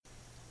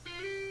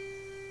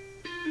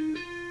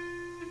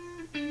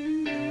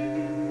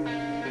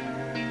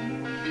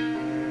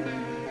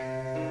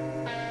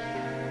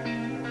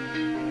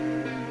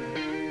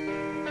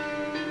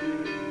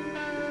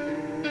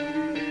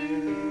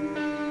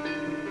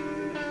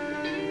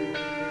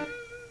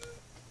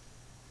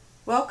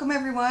Welcome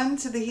everyone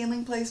to the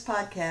Healing Place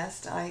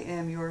podcast. I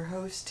am your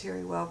host,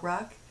 Terry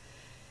Wellbrock.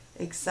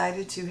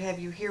 Excited to have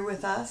you here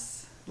with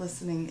us,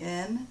 listening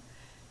in,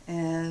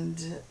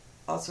 and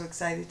also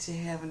excited to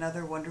have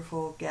another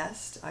wonderful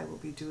guest. I will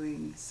be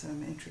doing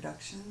some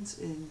introductions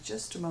in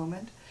just a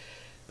moment,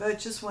 but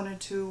just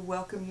wanted to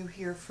welcome you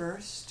here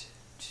first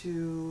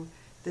to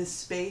this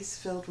space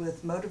filled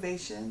with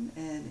motivation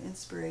and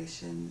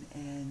inspiration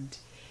and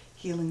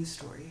healing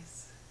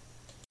stories.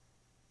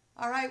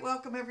 All right,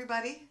 welcome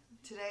everybody.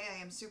 Today I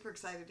am super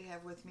excited to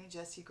have with me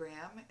Jessie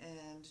Graham,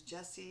 and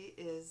Jessie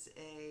is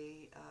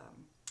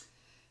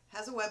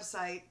has a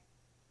website,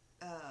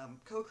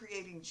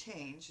 Co-Creating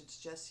Change.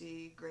 It's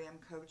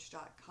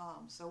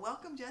jessiegrahamcoach.com. So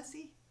welcome,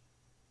 Jessie.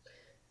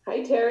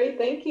 Hi, Terry.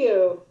 Thank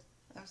you.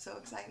 I'm so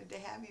excited to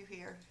have you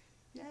here.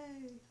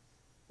 Yay.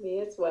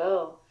 Me as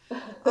well.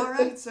 All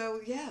right.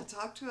 So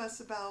talk to us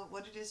about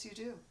what it is you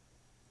do.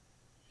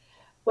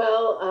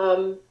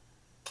 Well,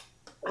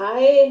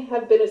 I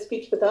have been a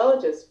speech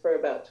pathologist for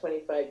about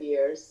 25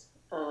 years,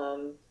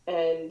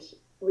 and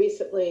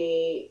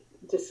recently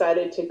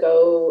decided to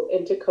go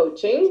into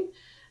coaching.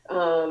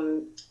 A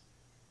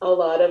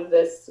lot of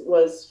this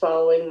was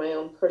following my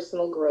own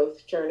personal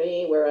growth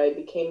journey, where I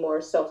became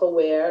more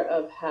self-aware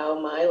of how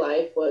my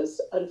life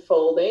was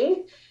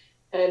unfolding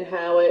and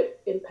how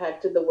it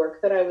impacted the work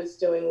that I was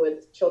doing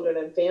with children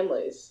and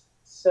families.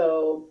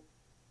 So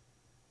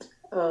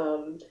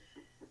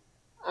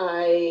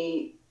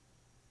I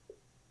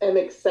am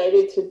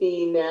excited to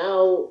be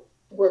now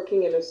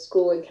working in a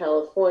school in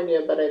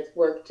California, but I've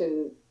worked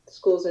in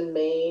schools in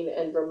Maine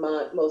and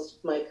Vermont most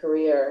of my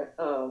career.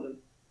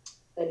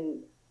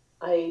 And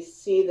I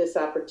see this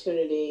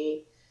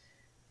opportunity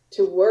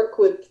to work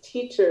with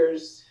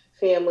teachers,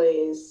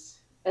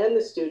 families, and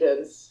the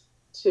students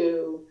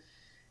to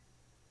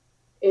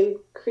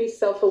increase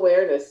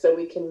self-awareness so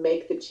we can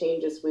make the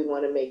changes we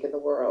want to make in the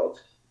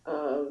world.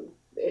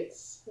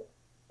 It's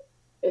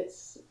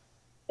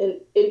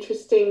an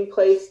interesting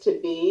place to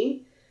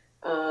be.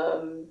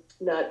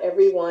 Not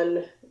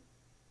everyone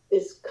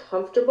is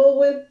comfortable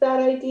with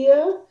that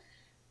idea,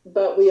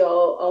 but we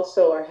all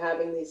also are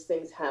having these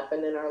things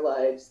happen in our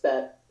lives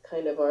that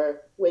kind of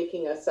are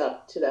waking us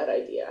up to that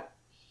idea.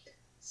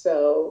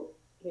 So,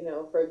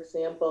 for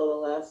example,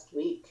 the last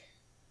week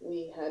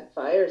we had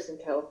fires in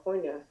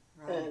California.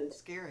 Right. And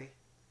scary.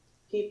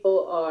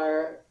 People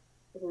are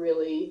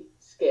really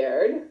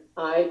scared.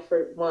 I,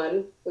 for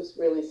one, was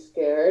really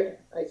scared.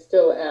 I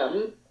still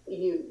am.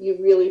 You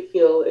really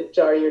feel it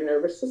jar your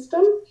nervous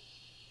system.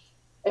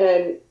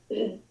 And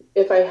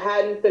if I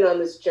hadn't been on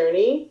this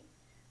journey,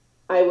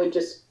 I would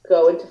just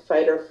go into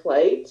fight or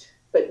flight.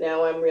 But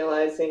now I'm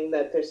realizing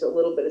that there's a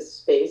little bit of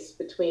space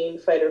between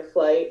fight or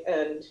flight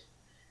and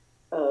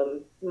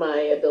my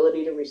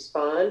ability to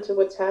respond to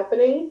what's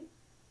happening.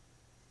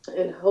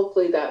 And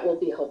hopefully that will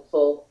be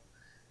helpful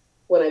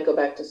when I go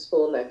back to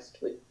school next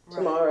week, right,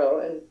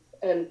 tomorrow,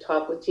 and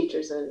talk with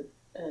teachers and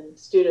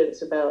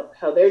students about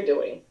how they're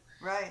doing.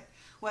 Right.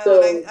 Well,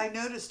 So, I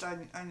noticed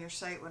on your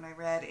site when I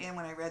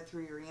read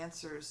through your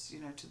answers,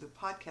 to the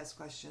podcast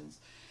questions,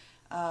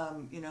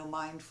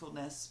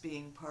 mindfulness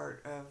being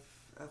part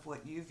of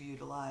what you've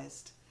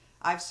utilized.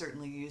 I've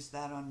certainly used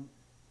that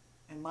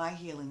in my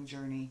healing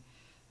journey.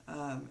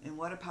 And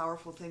what a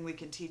powerful thing we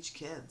can teach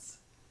kids.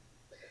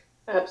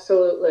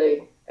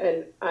 Absolutely.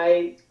 And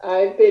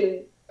I've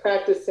been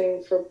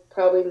practicing for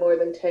probably more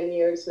than 10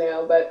 years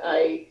now, but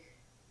I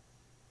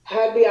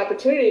had the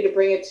opportunity to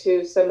bring it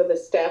to some of the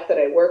staff that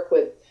I work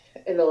with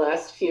in the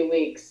last few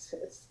weeks.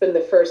 It's been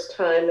the first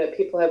time that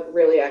people have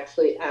really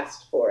actually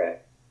asked for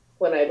it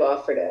when I've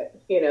offered it.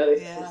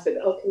 They said,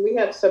 "Oh, can we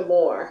have some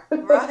more?"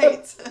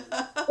 Right.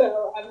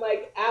 So I'm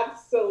like,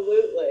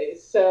 absolutely.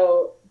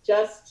 So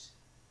just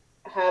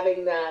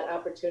having that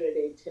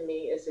opportunity to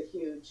me is a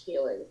huge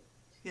healing.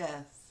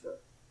 Yes.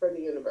 For the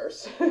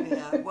universe.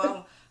 Yeah.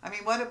 Well,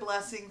 what a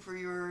blessing for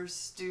your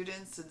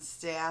students and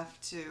staff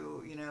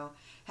to,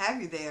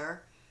 have you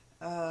there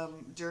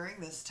during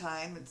this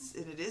time.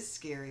 It is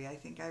scary. I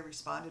think I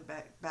responded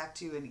back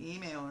to you in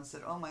email and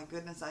said, "Oh my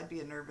goodness, I'd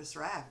be a nervous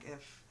wreck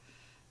if."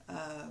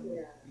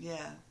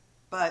 Yeah.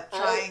 But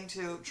trying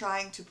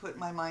to put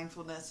my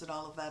mindfulness and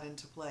all of that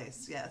into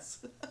place.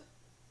 Yes.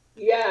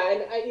 Yeah,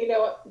 and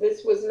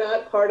this was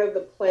not part of the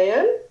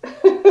plan.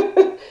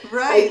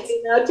 Right. I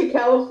came out to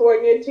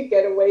California to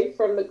get away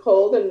from the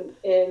cold in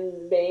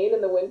Maine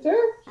in the winter.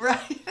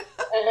 Right.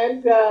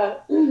 And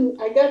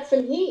I got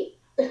some heat.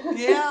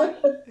 Yeah.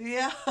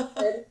 Yeah.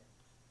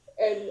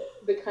 and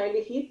the kind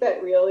of heat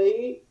that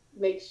really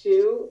makes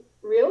you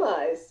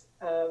realize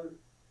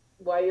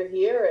why you're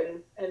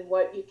here and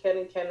what you can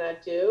and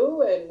cannot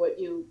do and what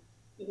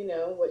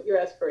what your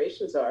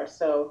aspirations are.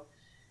 So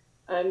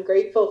I'm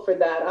grateful for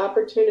that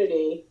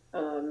opportunity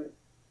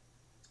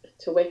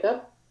to wake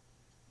up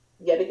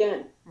yet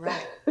again.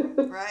 Right,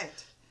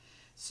 right.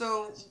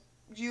 So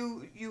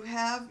you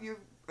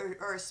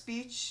are a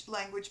speech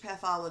language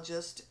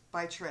pathologist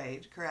by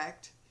trade,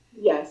 correct?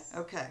 Yes.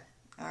 Okay.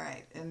 All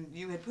right. And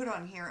you had put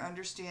on here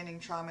understanding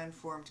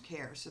trauma-informed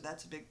care. So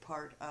that's a big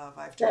part of,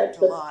 I've talked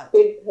That's a a lot.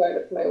 big part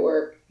of my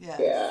work. Yeah.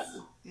 Yes.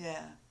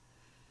 Yeah.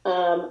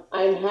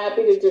 I'm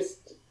happy to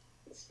just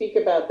speak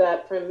about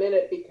that for a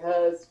minute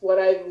because what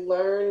I've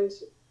learned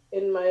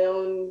in my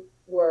own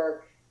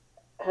work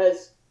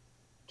has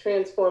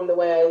transformed the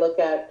way I look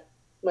at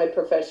my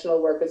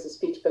professional work as a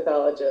speech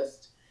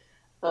pathologist.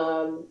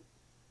 Um,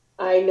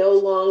 I no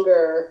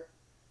longer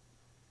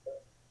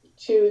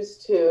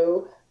choose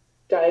to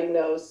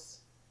diagnose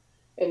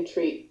and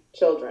treat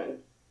children.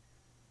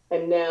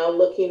 I'm now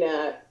looking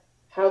at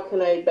how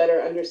can I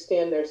better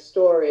understand their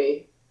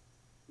story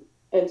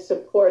and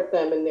support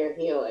them in their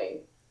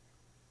healing.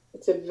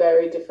 It's a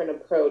very different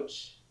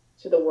approach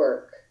to the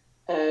work.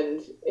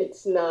 And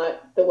it's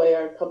not the way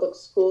our public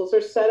schools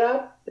are set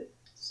up.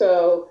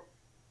 So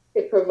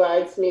it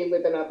provides me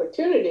with an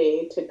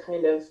opportunity to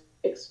kind of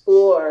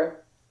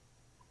explore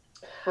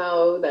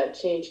how that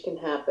change can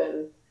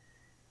happen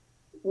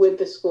with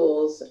the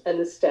schools and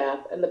the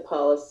staff and the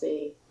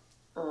policy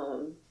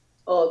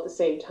all at the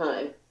same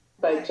time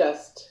by Right.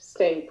 just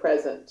staying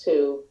present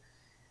to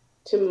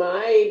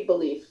my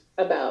belief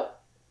about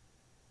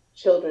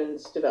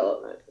children's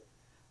development.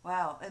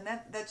 Wow. And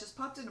that just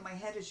popped into my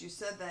head as you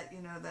said that,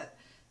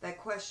 that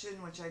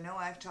question, which I know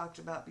I've talked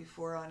about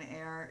before on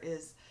air,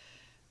 is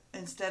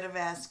instead of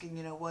asking,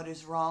 what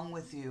is wrong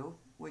with you,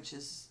 which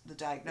is the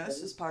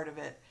diagnosis part of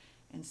it,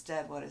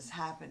 instead, what has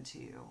happened to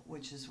you,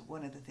 which is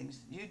one of the things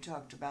that you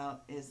talked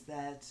about, is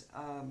that,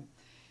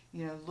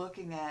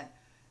 looking at,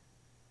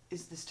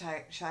 is this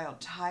child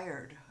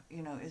tired?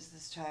 Is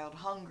this child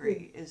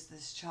hungry? Is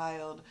this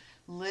child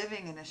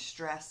living in a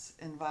stress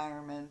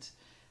environment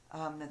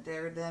that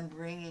they're then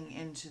bringing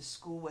into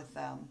school with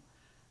them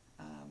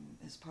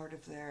as part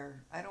of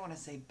their, I don't want to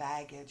say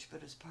baggage,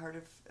 but as part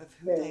of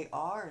who they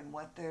are and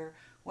what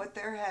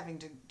they're having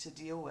to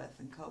deal with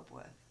and cope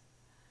with.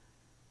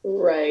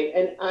 Right.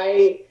 And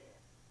I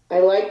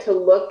like to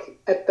look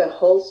at the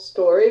whole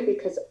story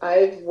because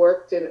I've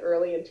worked in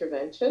early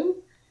intervention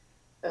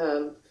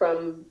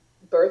from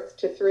birth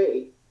to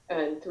 3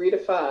 and 3 to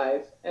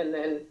 5 and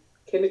then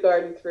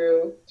kindergarten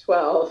through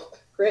 12th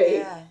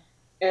grade. Yeah.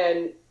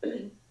 And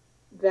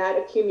that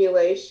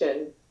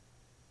accumulation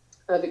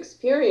of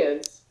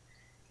experience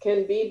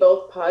can be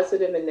both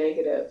positive and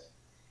negative.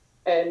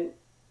 And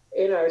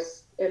in our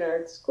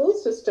school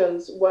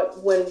systems,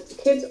 when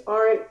kids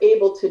aren't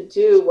able to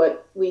do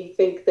what we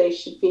think they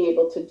should be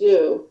able to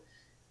do,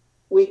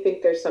 we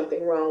think there's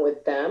something wrong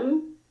with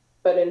them,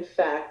 but in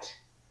fact,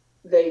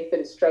 they've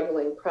been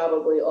struggling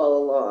probably all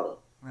along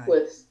Right.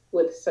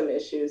 with some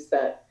issues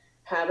that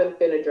haven't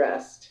been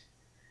addressed.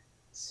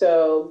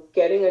 So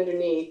getting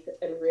underneath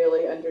and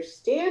really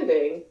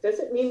understanding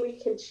doesn't mean we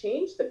can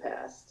change the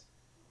past,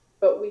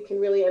 but we can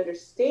really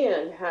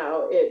understand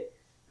how it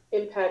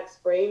impacts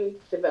brain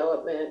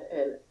development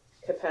and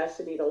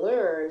capacity to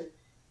learn.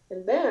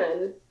 And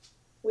then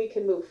we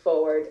can move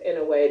forward in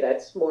a way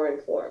that's more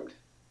informed.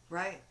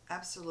 Right.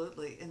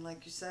 Absolutely. And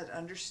like you said,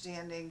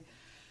 understanding,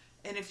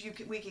 and if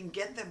we can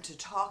get them to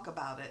talk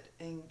about it,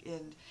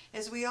 and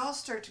as we all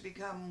start to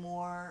become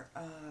more,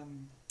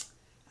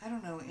 I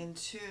don't know, in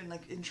tune,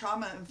 like in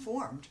trauma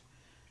informed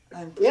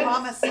and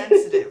trauma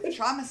sensitive.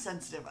 Trauma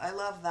sensitive. I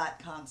love that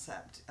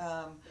concept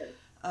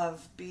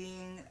of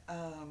being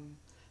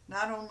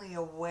not only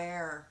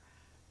aware,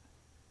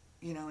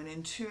 and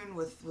in tune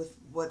with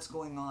what's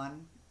going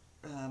on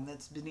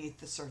that's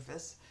beneath the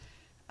surface,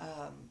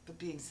 but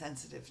being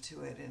sensitive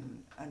to it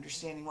and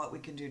understanding what we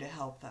can do to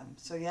help them.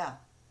 So yeah,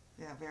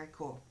 very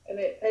cool. And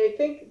I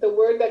think the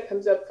word that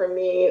comes up for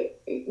me,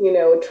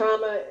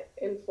 trauma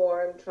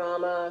informed,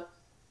 trauma,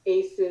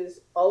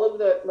 ACEs, all of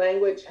the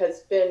language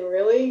has been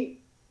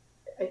really,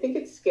 I think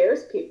it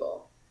scares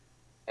people.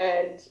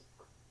 And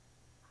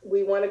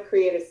we want to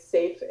create a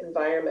safe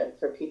environment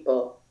for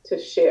people to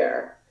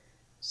share.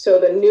 So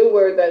the new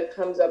word that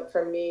comes up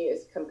for me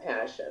is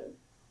compassion.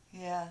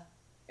 Yeah.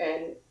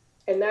 And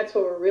that's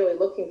what we're really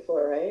looking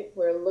for, right?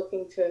 We're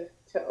looking to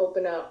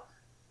open up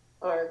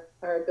our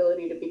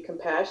ability to be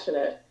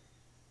compassionate.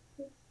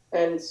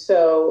 And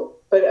so,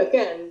 but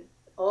again,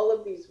 all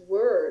of these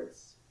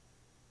words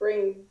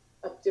bring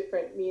up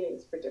different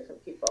meanings for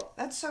different people.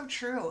 That's so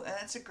true. And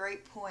that's a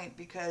great point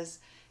because,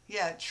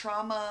 yeah,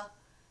 trauma,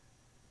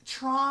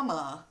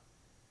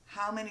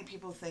 how many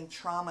people think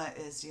trauma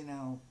is,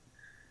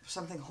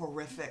 something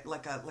horrific,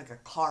 like a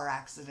car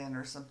accident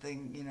or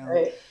something,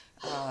 Right.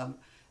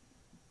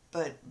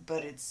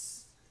 But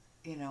it's,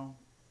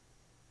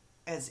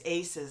 as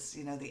ACEs,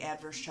 the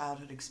adverse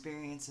childhood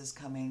experiences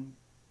coming,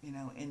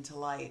 into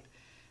light,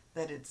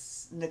 that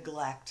it's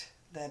neglect,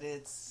 that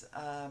it's,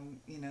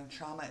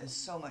 trauma is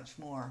so much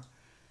more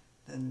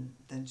than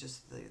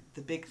just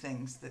the big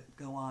things that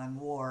go on,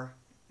 war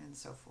and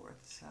so forth.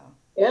 So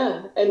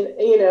Yeah, and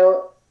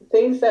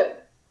things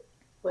that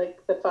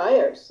like the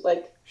fires,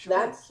 like sure.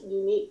 That's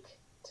unique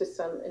to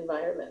some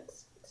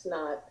environments. It's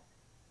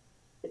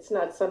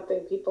not something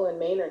people in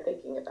Maine are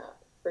thinking about.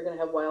 We're going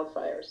to have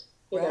wildfires,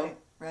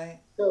 Right.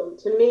 So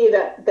to me,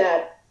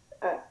 that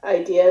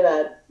idea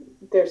that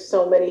there's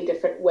so many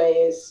different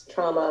ways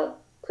trauma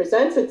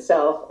presents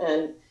itself,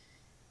 and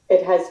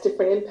it has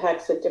different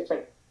impacts at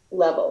different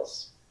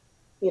levels.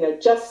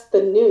 Just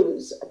the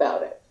news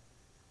about it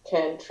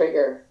can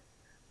trigger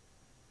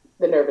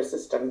the nervous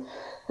system.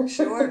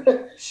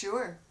 Sure,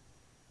 sure.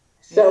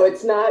 So Yeah.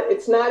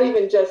 it's not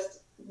even just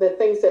the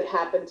things that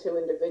happen to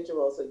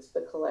individuals, it's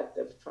the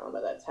collective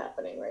trauma that's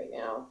happening right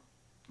now.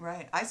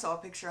 Right. I saw a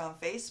picture on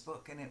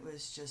Facebook and it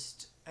was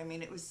just, I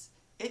mean,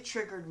 it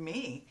triggered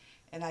me.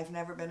 And I've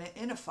never been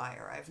in a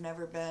fire. I've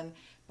never been,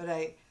 but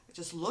I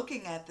just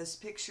looking at this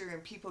picture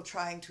and people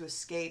trying to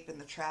escape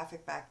and the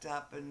traffic backed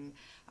up. And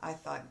I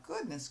thought,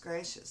 goodness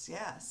gracious,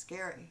 yeah,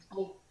 scary.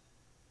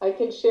 I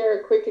can share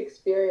a quick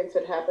experience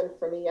that happened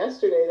for me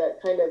yesterday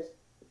that kind of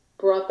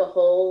brought the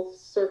whole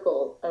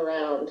circle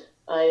around.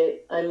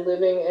 I'm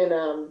living in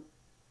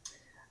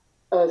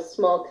a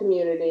small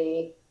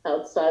community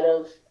outside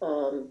of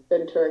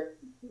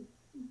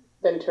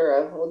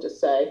Ventura, we'll just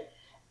say,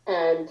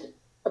 and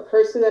a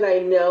person that I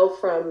know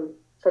from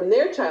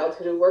their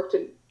childhood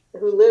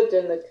who lived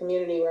in the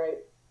community where I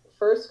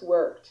first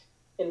worked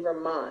in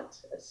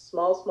Vermont, a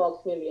small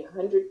community,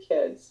 100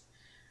 kids,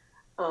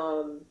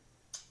 um,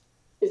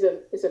 is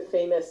a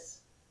famous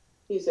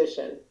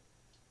musician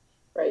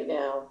right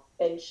now,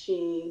 and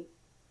she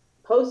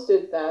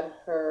posted that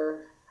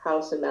her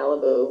house in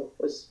Malibu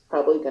was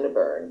probably going to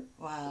burn.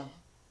 Wow.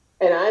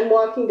 And I'm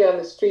walking down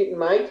the street in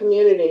my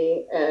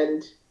community,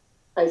 and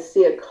I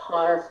see a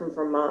car from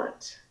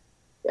Vermont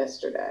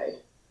yesterday.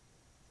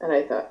 And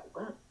I thought,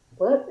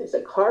 what is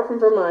a car from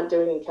Vermont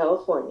doing in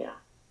California?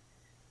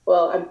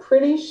 Well, I'm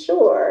pretty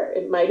sure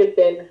it might have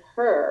been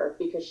her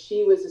because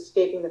she was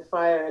escaping the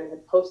fire and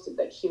had posted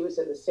that she was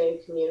in the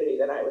same community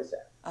that I was in.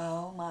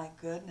 Oh my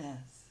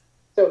goodness.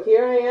 So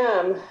here I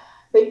am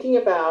thinking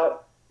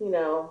about,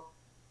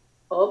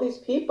 all these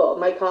people,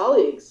 my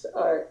colleagues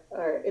are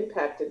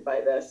impacted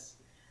by this.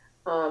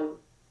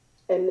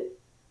 And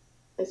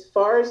as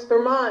far as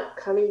Vermont,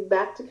 coming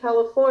back to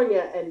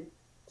California and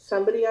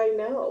somebody I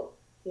know,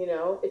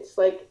 it's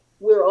like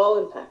we're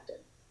all impacted.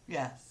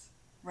 Yes.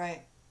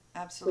 Right.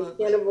 We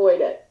Absolutely. can't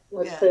avoid it.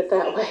 Let's Yeah. put it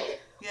that way.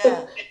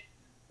 Yeah.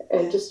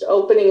 And Yeah. just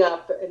opening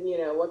up and,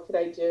 what could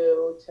I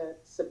do to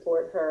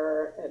support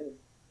her? And,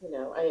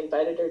 I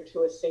invited her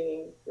to a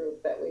singing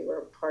group that we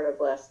were part of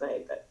last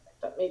night, but I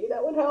thought maybe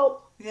that would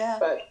help. Yeah.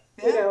 But,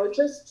 Yeah.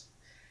 just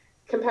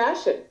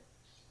compassion.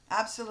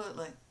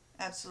 Absolutely.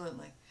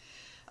 Absolutely.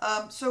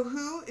 So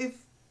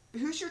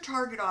who's your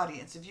target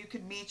audience? If you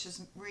could reach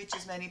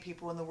as many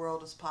people in the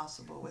world as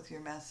possible with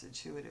your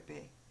message, who would it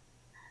be?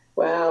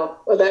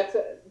 Wow. Well, that's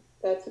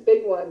a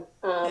big one.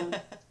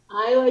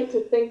 I like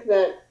to think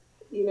that,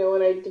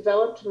 when I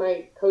developed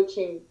my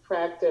coaching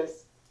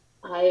practice,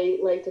 I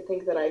like to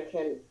think that I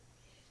can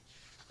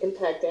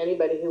impact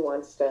anybody who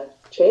wants to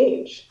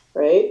change,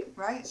 right?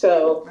 Right.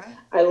 So Right.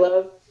 I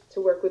love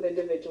to work with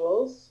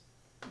individuals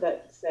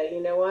that say,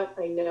 you know what,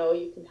 I know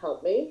you can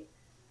help me.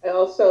 I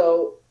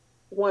also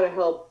want to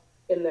help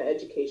in the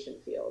education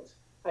field.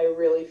 I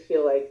really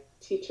feel like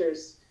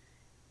teachers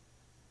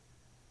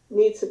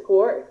need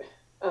support.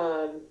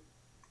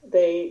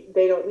 They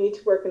don't need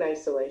to work in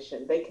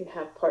isolation. They can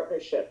have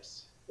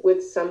partnerships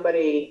with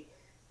somebody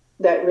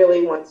that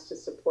really wants to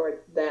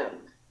support them,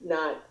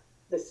 not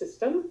the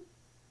system.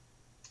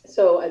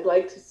 So I'd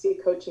like to see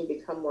coaching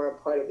become more a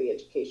part of the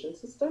education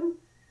system,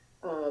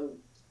 um,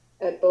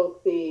 at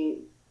both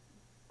the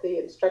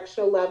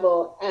instructional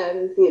level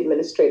and the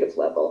administrative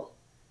level,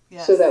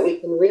 so that Yes. we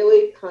can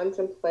really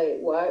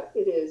contemplate what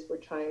it is we're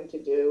trying to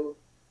do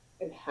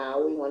and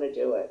how we want to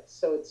do it.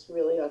 So it's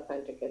really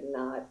authentic and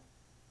not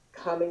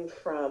coming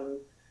from,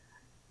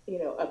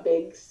 a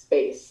big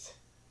space.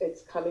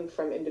 It's coming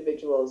from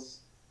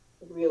individuals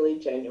really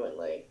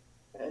genuinely.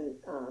 And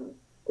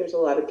there's a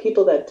lot of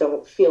people that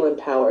don't feel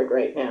empowered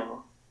right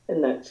now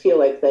and that feel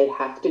like they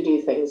have to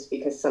do things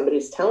because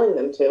somebody's telling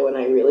them to. And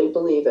I really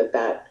believe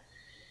that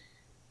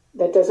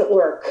doesn't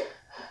work.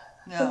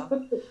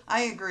 No,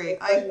 I agree.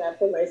 I find that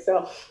for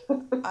myself.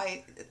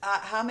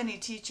 How many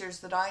teachers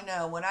that I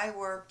know when I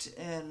worked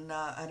at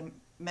a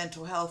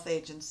mental health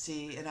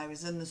agency and I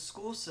was in the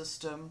school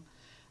system,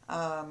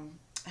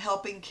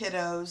 helping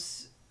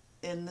kiddos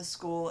in the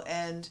school,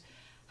 and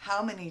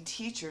how many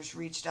teachers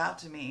reached out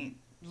to me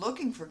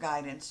looking for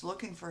guidance,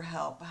 looking for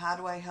help. How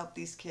do I help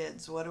these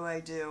kids? What do I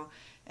do?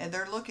 And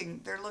they're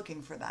looking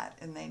for that,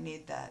 and they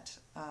need that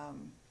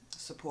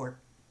support.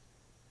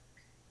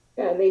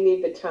 Yeah, and they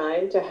need the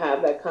time to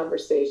have that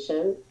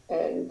conversation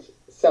and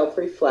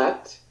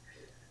self-reflect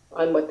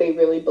on what they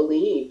really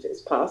believe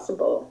is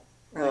possible.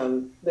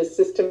 Right. The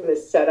system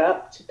is set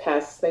up to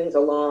pass things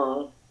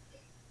along.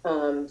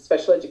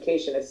 Special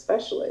education,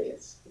 especially,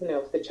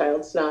 if the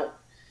child's not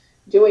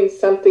doing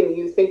something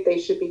you think they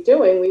should be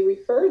doing, we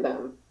refer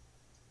them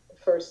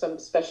for some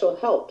special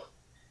help.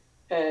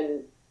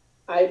 And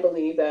I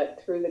believe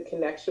that through the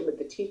connection with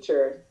the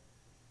teacher,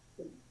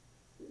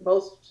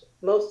 most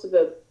of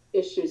the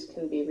issues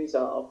can be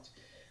resolved.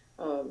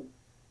 Um,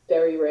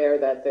 Very rare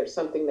that there's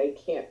something they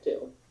can't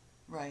do.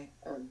 Right.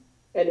 Um,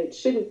 And it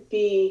shouldn't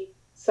be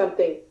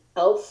something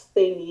else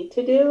they need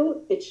to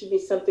do. It should be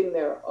something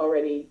they're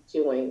already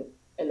doing,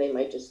 and they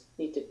might just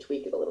need to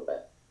tweak it a little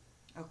bit.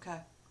 Okay.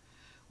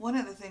 One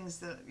of the things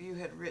that you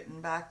had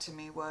written back to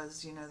me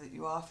was, that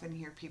you often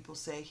hear people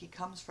say he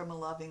comes from a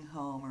loving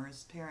home or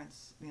his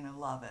parents,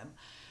 love him.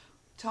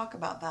 Talk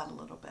about that a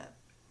little bit.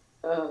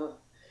 Uh,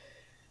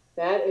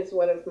 that is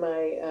one of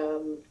my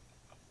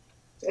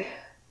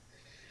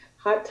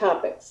hot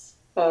topics.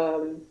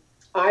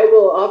 I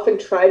will often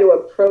try to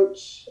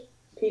approach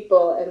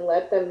people and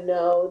let them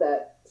know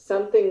that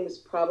something's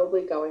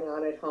probably going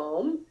on at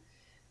home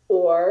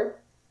or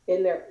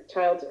in their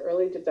child's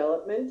early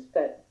development,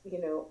 that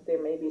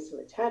there may be some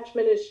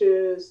attachment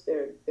issues,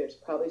 there's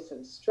probably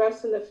some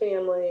stress in the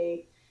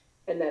family,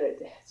 and that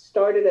it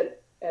started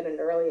at an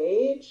early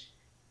age,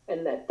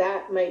 and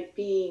that might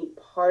be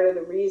part of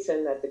the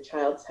reason that the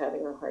child's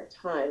having a hard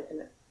time.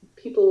 And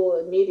people will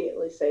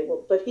immediately say,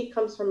 well, but he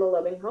comes from a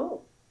loving home.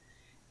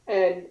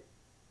 And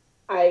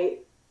I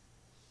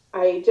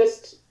I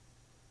just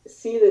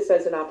see this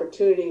as an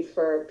opportunity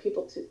for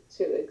people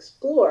to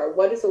explore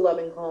what is a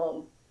loving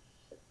home.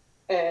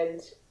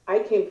 And I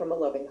came from a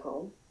loving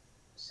home.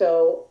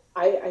 So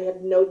I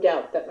have no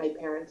doubt that my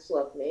parents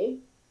loved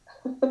me.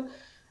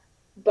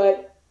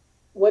 But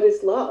what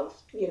is love?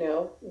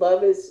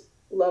 Love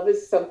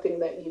is something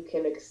that you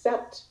can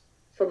accept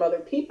from other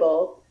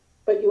people,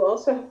 but you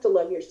also have to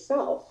love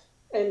yourself.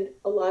 And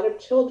a lot of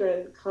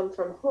children come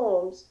from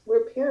homes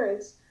where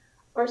parents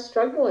are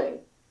struggling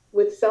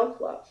with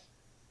self-love.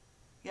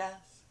 Yes.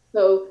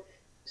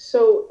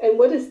 So, and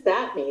what does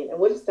that mean? And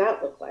what does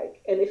that look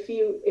like? And if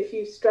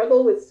you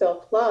struggle with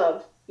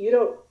self-love, you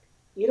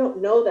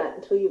don't know that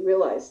until you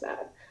realize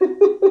that.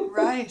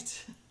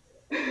 Right.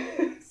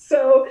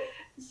 So,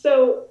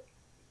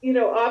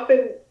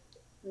 often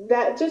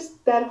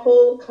that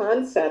whole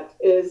concept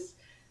is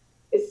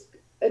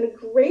a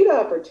great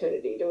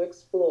opportunity to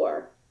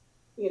explore,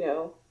 you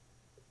know,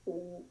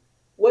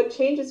 what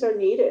changes are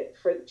needed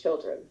for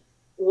children.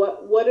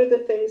 What are the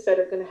things that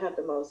are going to have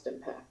the most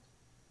impact?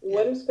 Yeah.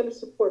 What is going to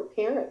support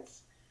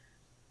parents?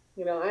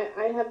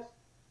 I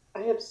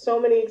have so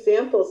many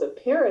examples of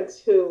parents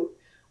who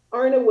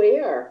aren't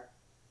aware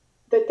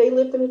that they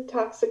lived in a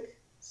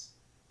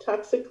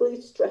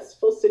toxically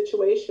stressful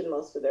situation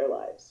most of their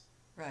lives.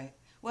 Right.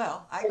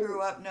 Well, I And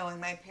grew up knowing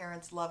my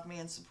parents loved me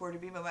and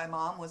supported me, but my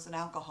mom was an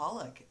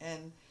alcoholic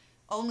and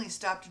only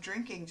stopped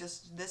drinking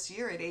just this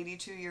year at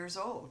 82 years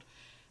old.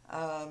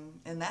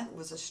 And that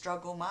was a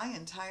struggle my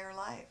entire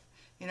life.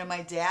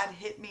 My dad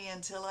hit me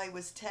until I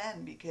was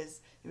 10 because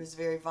it was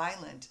very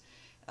violent.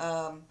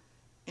 Um,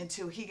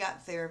 until he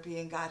got therapy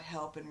and got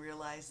help and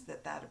realized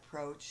that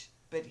approach,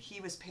 but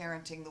he was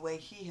parenting the way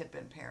he had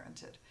been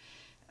parented.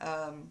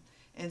 Um,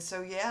 and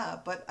so, yeah,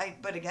 but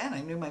again,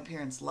 I knew my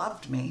parents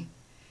loved me.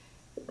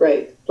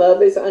 right,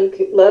 love is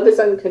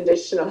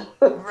unconditional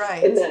in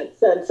Right. that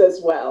sense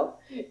as well.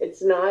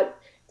 It's not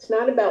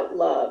about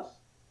love.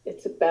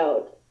 It's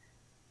about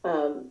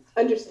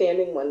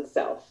understanding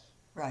oneself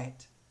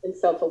Right. and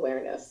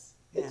self-awareness.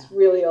 Yeah. It's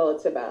really all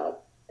it's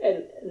about.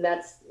 And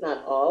that's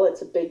not all.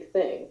 It's a big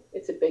thing.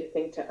 It's a big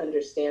thing to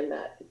understand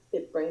that.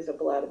 It brings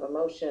up a lot of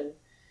emotion,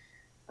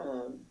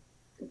 um,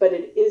 but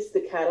it is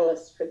the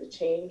catalyst for the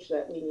change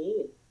that we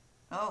need.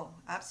 Oh,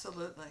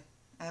 absolutely.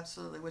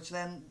 Absolutely. Which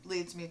then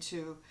leads me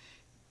to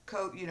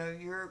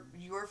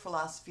your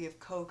philosophy of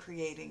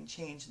co-creating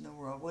change in the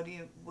world. What do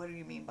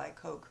you mean by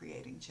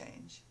co-creating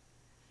change?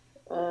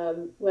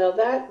 Well,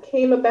 that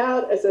came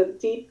about as a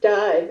deep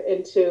dive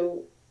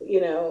into,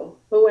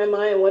 who am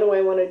I and what do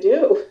I want to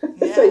do?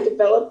 As I Yeah.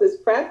 developed this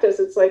practice,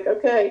 it's like,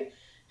 okay,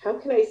 how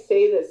can I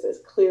say this as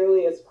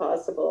clearly as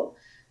possible?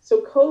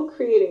 So, co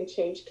creating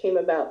change came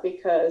about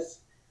because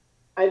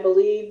I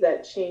believe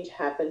that change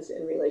happens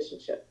in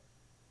relationship.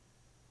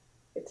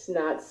 It's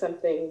not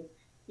something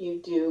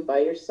you do by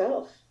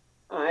yourself.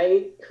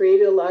 I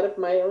created a lot of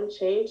my own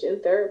change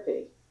in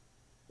therapy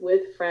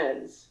with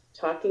friends,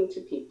 talking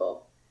to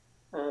people,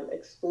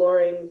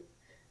 exploring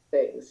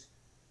things,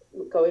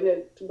 going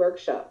to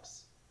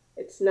workshops.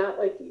 It's not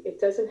like it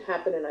doesn't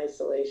happen in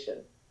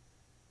isolation.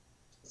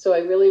 So I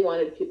really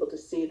wanted people to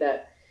see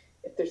that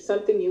if there's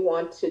something you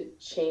want to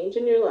change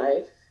in your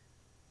life,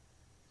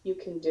 you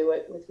can do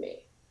it with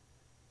me.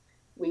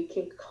 We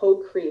can co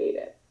create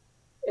it.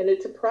 And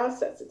it's a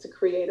process, it's a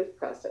creative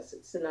process.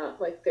 It's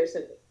not like there's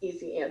an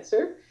easy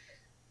answer.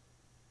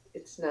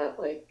 It's not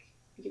like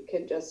you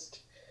can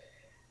just,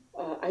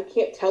 I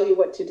can't tell you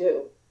what to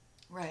do,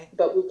 Right.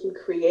 but we can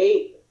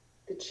create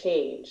the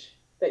change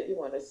that you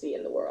want to see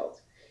in the world.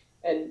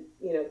 And,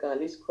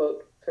 Gandhi's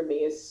quote for me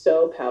is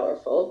so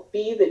powerful: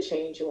 be the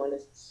change you want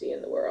to see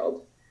in the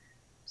world.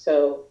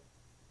 So,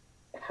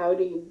 how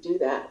do you do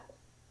that?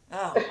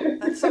 Oh,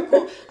 that's so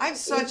cool. I'm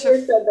such a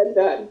Easier said than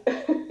done.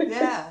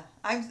 Yeah,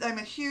 I'm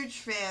a huge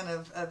fan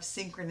of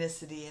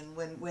synchronicity and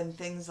when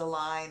things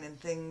align and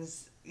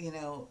things,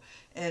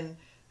 and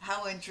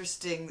how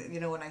interesting,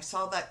 when I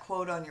saw that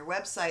quote on your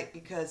website,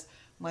 because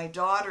my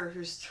daughter,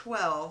 who's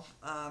 12,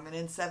 and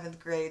in seventh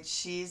grade,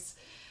 she's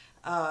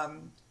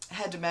um,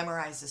 had to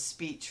memorize a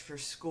speech for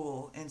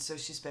school, and so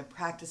she's been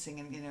practicing,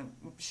 and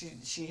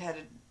she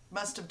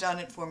must have done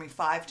it for me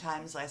 5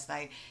 times last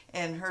night,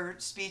 and her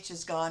speech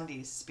is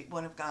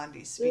one of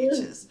Gandhi's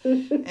speeches.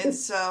 And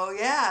so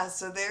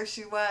so there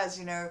she was,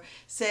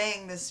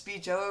 saying this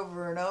speech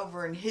over and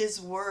over in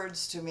his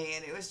words to me,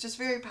 and it was just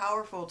very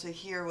powerful to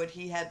hear what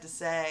he had to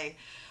say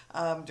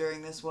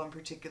during this one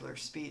particular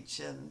speech.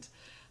 And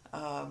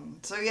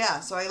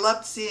so I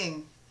loved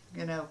seeing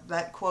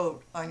that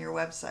quote on your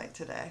website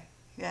today.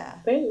 Yeah.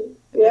 Thanks.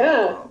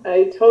 Yeah, cool.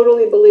 I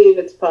totally believe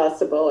it's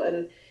possible.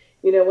 And,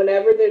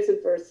 whenever there's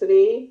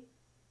adversity,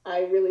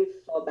 I really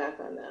fall back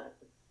on that.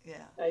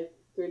 Yeah.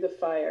 Through the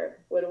fire,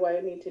 what do I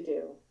need to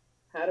do?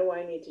 How do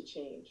I need to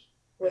change?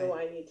 What do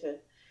I need to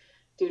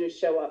do to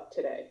show up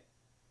today?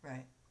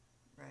 Right.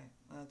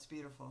 Well, that's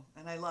beautiful.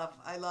 And I love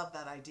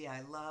that idea.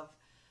 I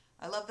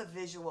love the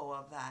visual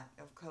of that,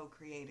 of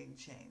co-creating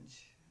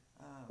change.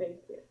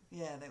 Thank you.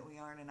 Yeah, that we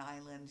aren't an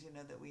island,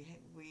 that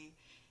we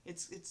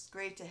it's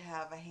great to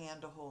have a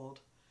hand to hold.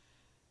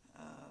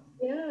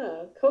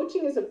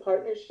 Coaching is a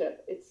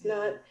partnership. It's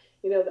not,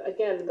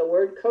 again, the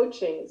word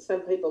coaching,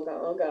 some people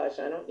go, oh gosh,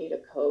 I don't need a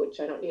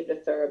coach. I don't need a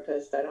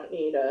therapist. I don't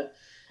need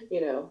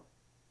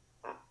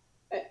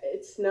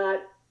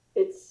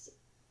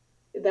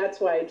that's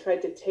why I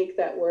tried to take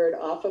that word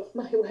off of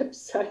my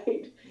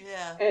website.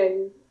 Yeah.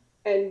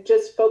 And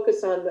just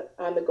focus on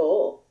the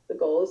goal. The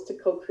goal is to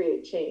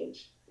co-create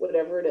change,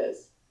 whatever it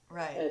is.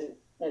 Right.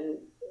 And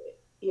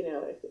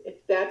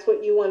if that's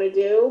what you want to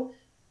do,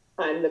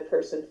 I'm the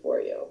person for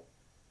you.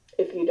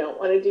 If you don't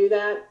want to do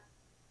that,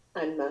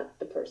 I'm not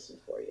the person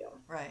for you.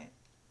 Right.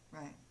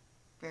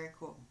 Very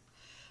cool.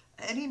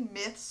 Any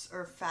myths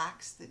or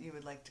facts that you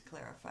would like to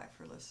clarify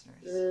for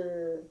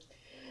listeners?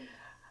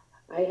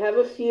 I have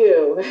a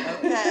few.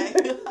 Okay.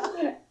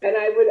 And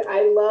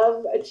I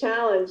love a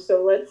challenge,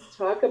 so let's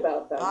talk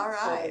about them. All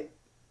right.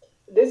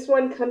 This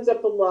one comes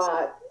up a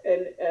lot,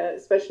 and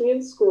especially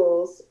in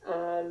schools,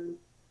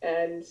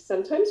 and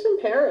sometimes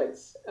from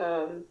parents.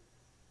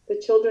 The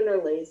children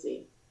are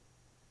lazy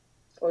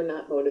or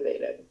not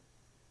motivated.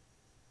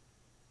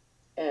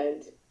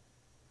 And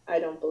I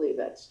don't believe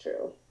that's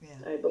true. Yeah.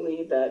 I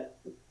believe that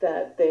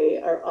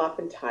they are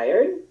often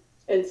tired,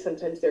 and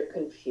sometimes they're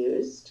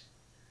confused,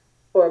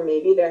 or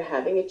maybe they're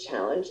having a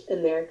challenge,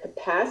 and their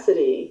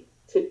capacity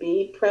to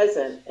be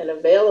present and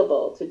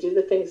available to do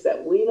the things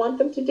that we want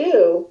them to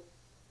do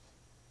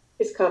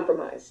is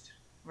compromised.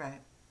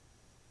 Right.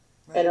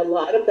 And a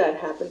lot of that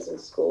happens in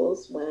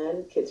schools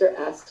when kids are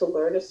asked to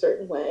learn a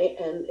certain way,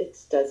 and it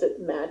doesn't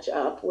match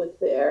up with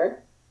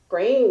their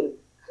brain.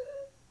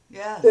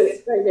 Yes.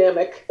 It's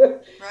dynamic.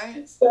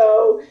 Right.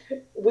 So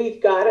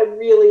we've got to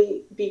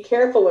really be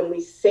careful when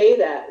we say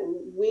that.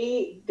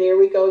 There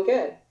we go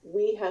again.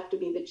 We have to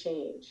be the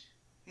change.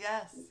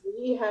 Yes.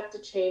 We have to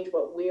change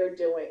what we're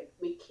doing.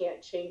 We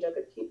can't change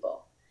other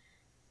people.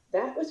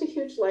 That was a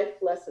huge life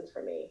lesson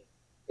for me.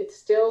 It's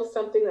still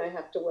something I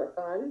have to work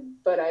on,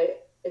 but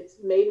it's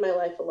made my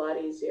life a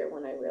lot easier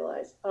when I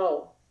realized,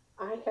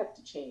 I have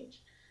to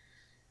change.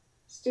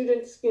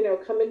 Students,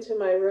 come into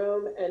my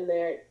room and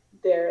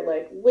they're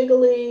like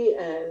wiggly,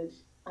 and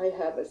I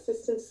have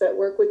assistants that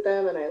work with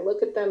them, and I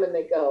look at them and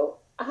they go,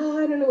 I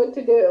don't know what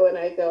to do. And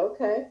I go,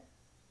 okay,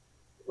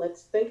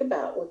 let's think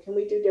about what can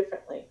we do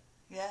differently.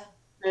 Yeah.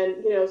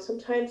 And,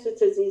 sometimes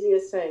it's as easy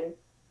as saying,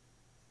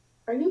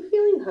 are you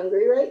feeling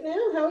hungry right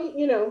now? How are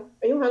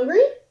you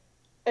hungry?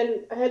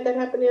 And I had that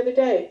happen the other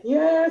day.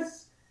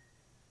 Yes.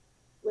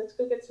 Let's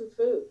go get some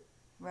food.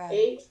 Right.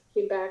 Ate,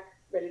 came back,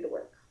 ready to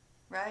work.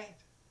 Right.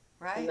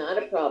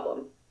 Not a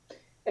problem.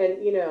 And,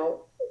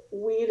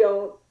 we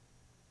don't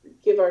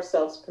give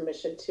ourselves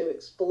permission to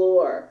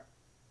explore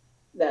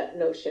that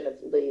notion of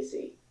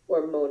lazy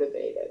or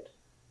motivated.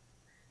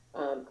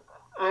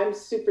 I'm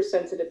super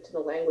sensitive to the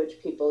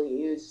language people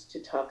use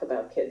to talk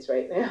about kids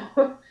right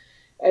now.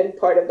 And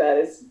part of that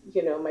is,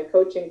 my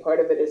coaching, part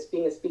of it is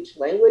being a speech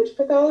language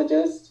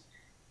pathologist.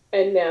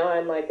 And now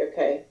I'm like,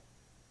 okay,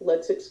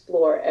 let's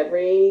explore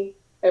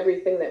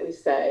everything that we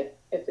say.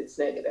 If it's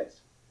negative,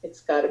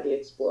 it's got to be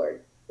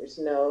explored. There's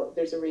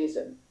a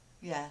reason.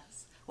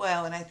 Yes.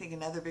 Well, and I think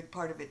another big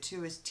part of it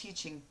too is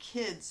teaching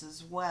kids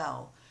as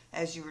well.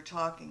 As you were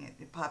talking,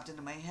 it popped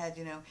into my head,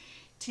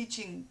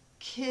 teaching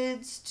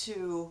kids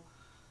to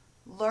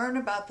learn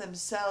about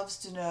themselves,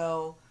 to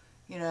know,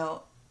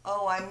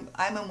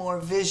 I'm a more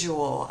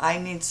visual. I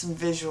need some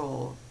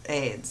visual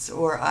aids,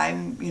 or I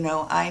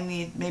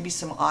need maybe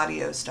some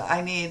audio stuff.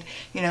 I need,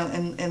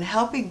 and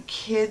helping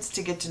kids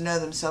to get to know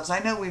themselves. I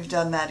know we've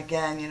done that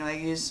again. I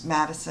use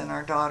Madison,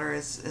 our daughter,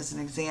 as an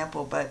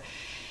example, but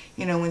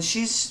when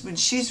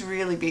she's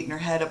really beating her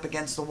head up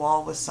against the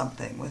wall with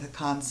something, with a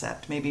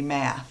concept, maybe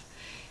math,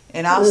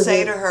 and I'll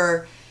say to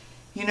her,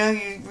 you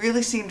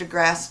really seem to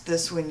grasp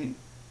this when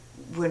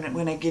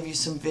I give you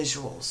some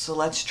visuals. So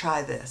let's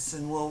try this,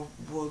 and we'll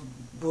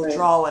right.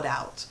 draw it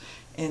out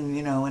in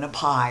in a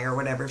pie or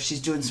whatever if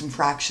she's doing some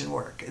fraction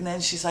work. And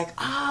then she's like,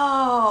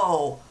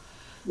 oh,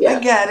 yeah. I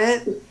get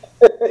it.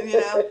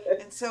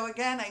 And so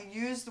again, I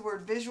use the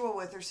word visual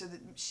with her so that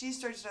she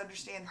starts to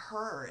understand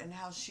her and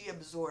how she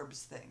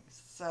absorbs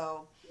things.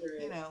 So,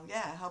 Right.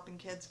 yeah, helping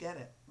kids get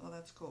it. Well,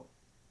 that's cool.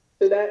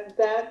 So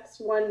that's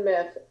one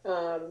myth,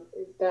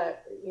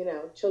 that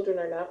children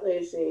are not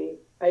lazy.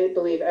 I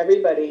believe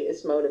everybody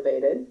is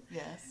motivated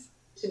Yes.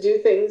 to do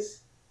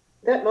things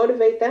that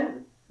motivate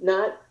them,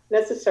 not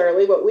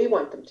necessarily what we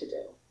want them to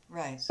do.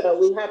 Right. So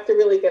we have to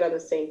really get on the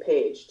same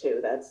page too.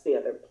 That's the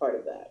other part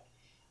of that,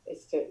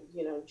 is to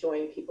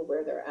join people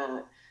where they're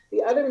at.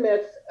 The other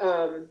myth,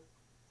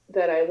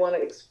 that I want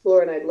to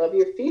explore, and I'd love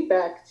your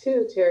feedback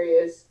too, Terry,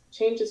 is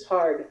change is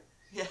hard.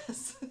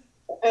 Yes.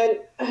 And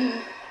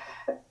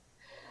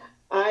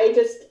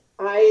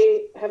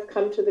I have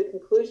come to the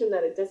conclusion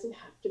that it doesn't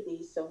have to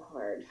be so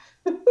hard.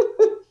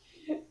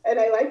 And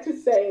I like to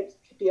say it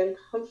can be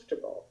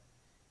uncomfortable,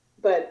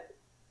 but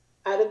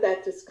out of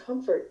that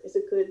discomfort is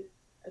a good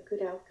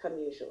outcome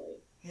usually.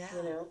 Yeah.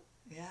 You know,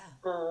 Yeah.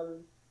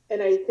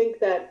 and I think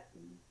that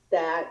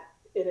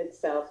in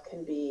itself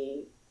can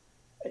be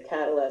a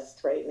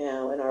catalyst right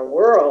now in our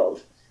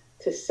world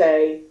to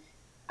say,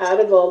 out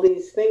of all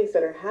these things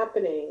that are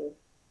happening,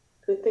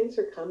 good things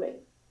are coming.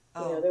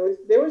 Oh.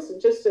 There was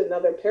just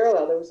another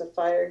parallel. There was a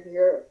fire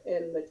here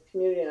in the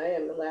community I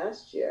am in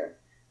last year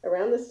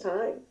around this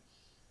time,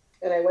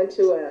 and I went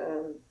to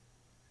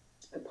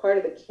a part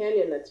of the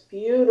canyon that's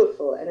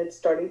beautiful, and it's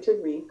starting to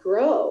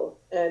regrow.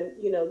 And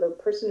the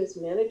person who's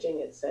managing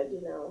it said,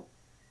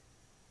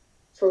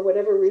 for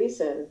whatever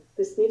reason,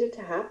 this needed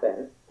to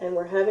happen, and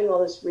we're having all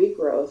this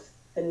regrowth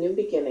and new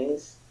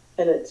beginnings,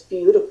 and it's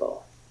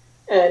beautiful.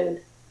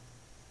 And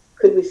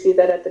could we see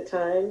that at the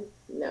time?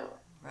 No.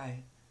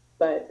 Right.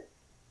 But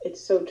it's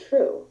so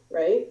true,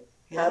 right?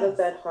 Yes. Out of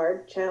that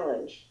hard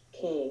challenge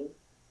came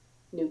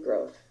new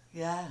growth.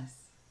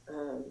 Yes.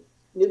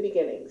 New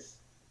beginnings.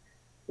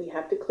 We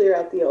have to clear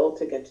out the old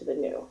to get to the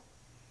new.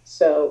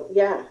 So,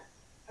 yeah.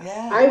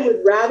 I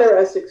would rather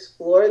us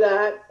explore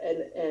that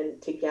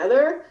and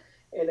together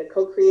in a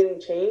co-creating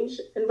change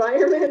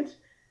environment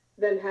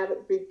than have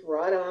it be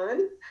brought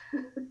on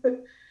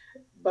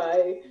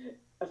by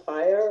a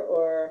fire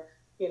or,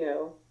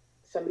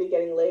 somebody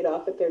getting laid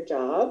off at their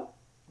job.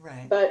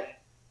 Right. But,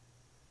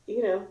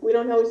 we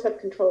don't always have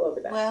control over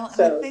that. Well,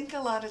 and I think a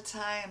lot of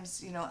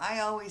times, I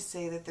always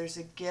say that there's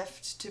a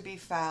gift to be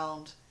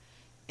found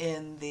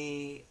in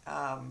the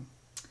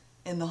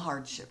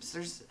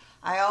hardships.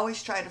 I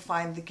always try to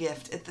find the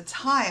gift. At the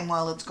time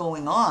while it's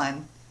going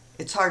on,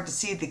 it's hard to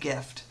see the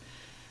gift.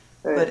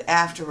 Right. But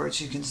afterwards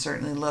you can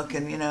certainly look,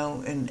 and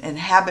and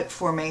habit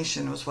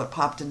formation was what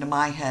popped into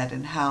my head,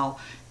 and how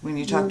when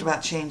you talked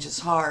about change is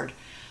hard.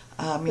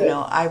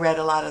 I read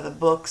a lot of the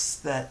books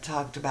that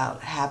talked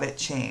about habit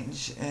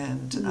change,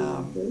 and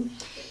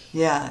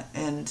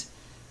and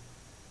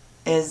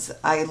as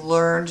I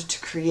learned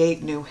to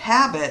create new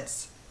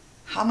habits,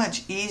 how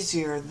much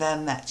easier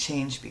then that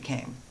change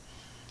became.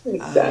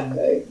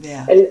 Exactly.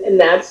 Yeah. And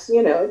that's,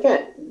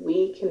 again,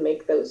 we can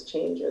make those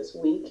changes.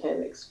 We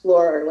can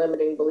explore our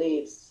limiting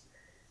beliefs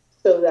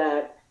so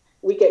that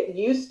we get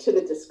used to the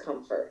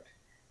discomfort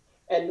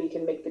and we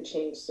can make the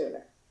change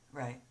sooner.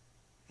 Right.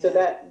 So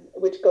that,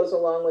 which goes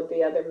along with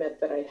the other myth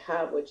that I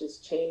have, which is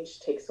change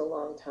takes a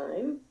long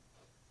time.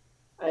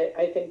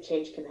 I think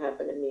change can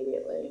happen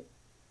immediately.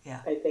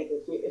 Yeah. I think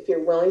if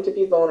you're willing to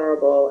be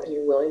vulnerable and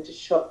you're willing to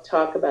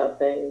talk about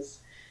things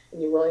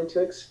and you're willing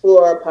to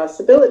explore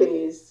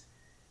possibilities,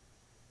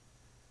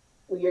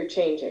 you're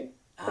changing.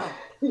 Oh,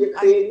 you're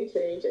creating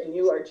change and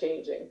you are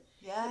changing.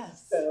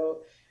 Yes. So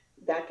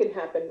that can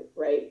happen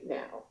right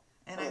now.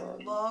 And I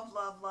love,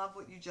 love, love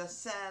what you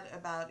just said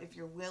about if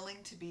you're willing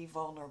to be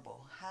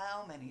vulnerable.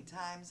 How many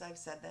times I've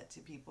said that to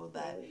people,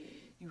 that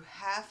you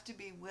have to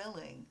be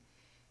willing,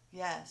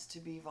 yes, to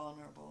be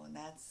vulnerable. And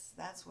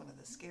that's one of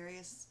the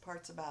scariest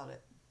parts about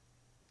it.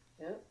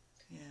 Yeah.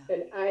 Yeah.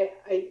 And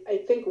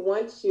I think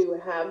once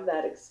you have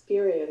that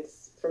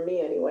experience, for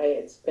me anyway,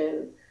 it's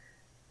been,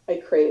 I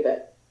crave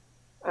it.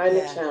 I'm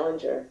a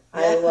challenger.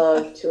 Yeah. I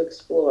love to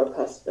explore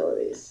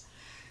possibilities.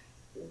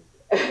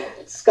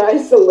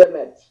 Sky's the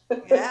limit.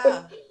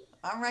 Yeah,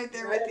 I'm right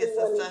there with you, sister.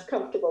 Not everyone is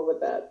comfortable with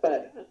that,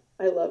 but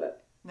I love it.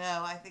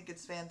 No, I think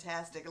it's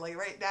fantastic. Like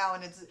right now,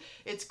 and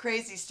it's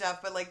crazy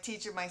stuff, but like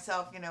teaching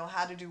myself,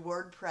 how to do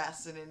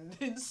WordPress and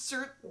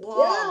insert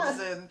blogs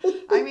and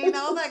I mean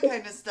all that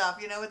kind of stuff.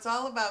 It's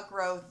all about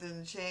growth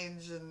and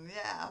change, and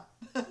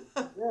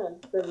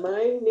the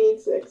mind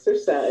needs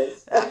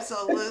exercise.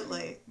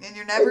 Absolutely, and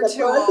you're never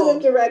too old. In a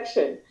positive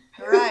direction.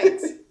 Right.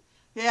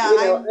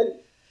 Yeah.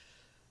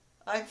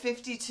 I'm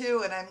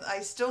 52, and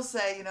I still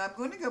say, I'm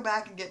going to go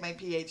back and get my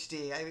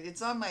PhD.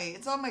 It's on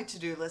my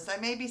to-do list. I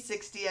may be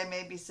 60, I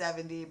may be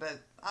 70, but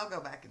I'll go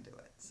back and do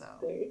it. So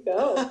there you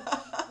go.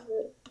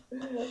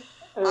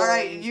 All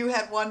right, you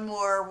had one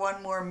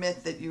more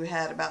myth that you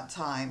had about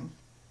time.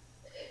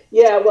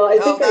 Yeah, well, I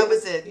think that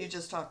was it. You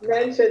just talked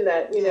about mentioned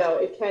that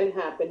it can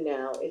happen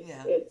now.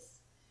 It's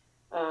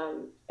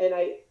and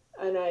I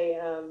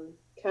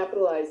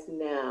capitalize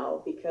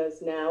now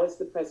because now is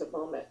the present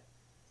moment.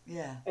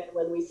 Yeah. And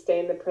when we stay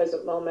in the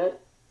present moment,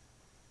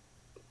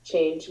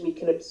 change, we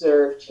can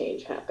observe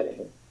change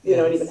happening. We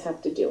don't even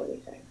have to do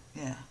anything.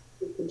 Yeah.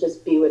 We can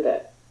just be with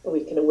it, and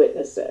we can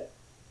witness it.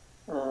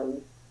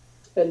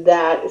 And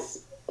that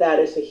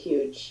is a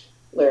huge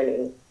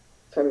learning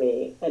for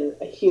me, and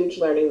a huge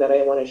learning that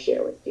I want to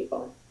share with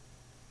people.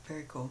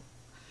 Very cool.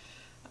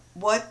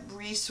 What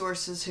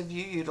resources have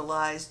you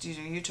utilized?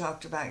 You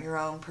talked about your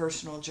own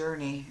personal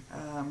journey,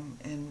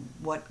 and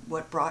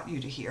what brought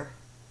you to here?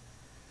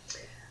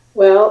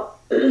 Well,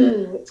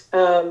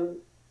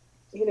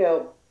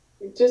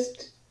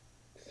 just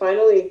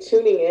finally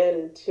tuning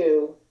in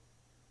to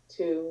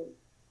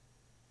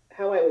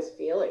how I was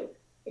feeling.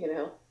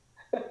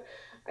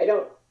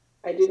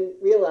 I didn't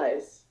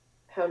realize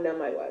how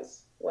numb I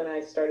was when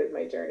I started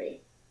my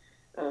journey.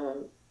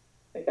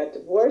 I got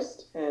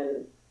divorced,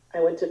 and I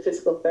went to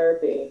physical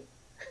therapy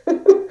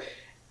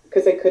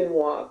because I couldn't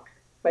walk.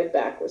 My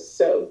back was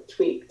so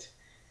tweaked.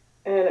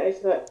 And I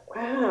thought,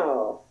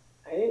 wow,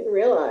 I didn't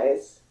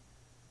realize,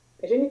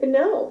 I didn't even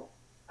know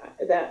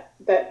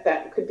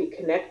that could be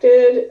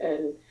connected.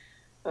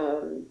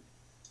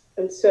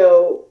 And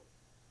so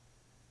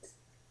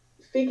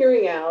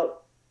figuring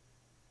out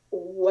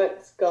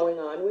what's going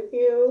on with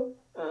you,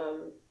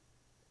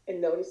 and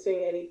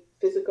noticing any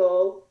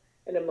physical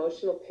and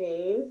emotional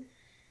pain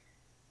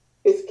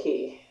is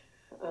key.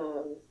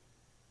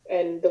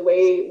 And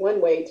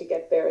one way to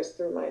get there is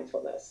through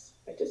mindfulness.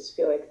 I just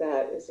feel like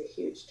that is a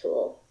huge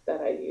tool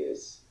that I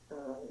use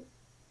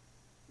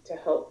to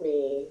help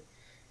me,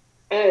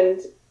 and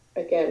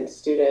again,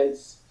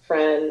 students,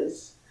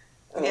 friends.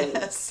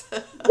 Yes.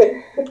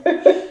 Yeah.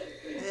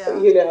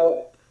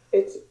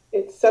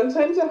 It's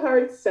sometimes a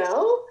hard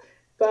sell,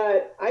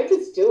 but I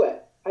just do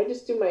it. I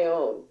just do my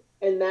own,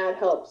 and that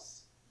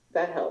helps.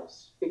 That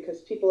helps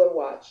because people are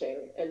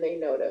watching and they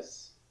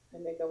notice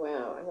and they go,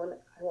 "Wow, I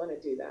want to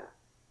do that."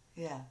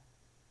 Yeah.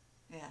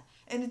 Yeah.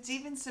 And it's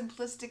even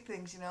simplistic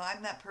things.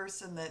 I'm that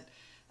person that,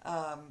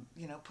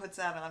 puts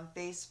out on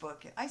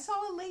Facebook, I saw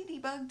a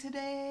ladybug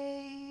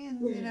today,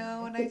 and,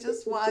 and I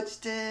just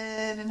watched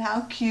it, and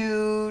how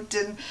cute.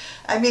 And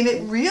I mean,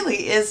 it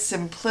really is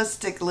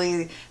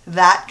simplistically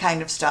that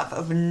kind of stuff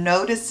of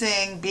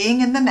noticing,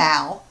 being in the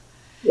now,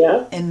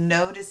 yeah, and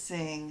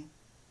noticing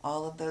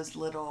all of those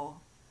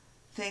little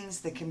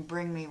things that can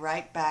bring me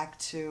right back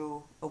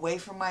to away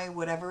from my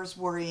whatever's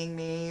worrying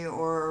me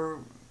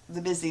or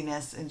the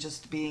busyness, and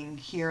just being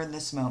here in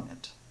this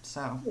moment.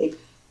 So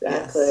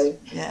exactly.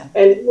 Yes.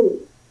 Yeah.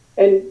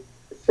 And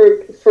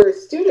for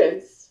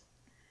students,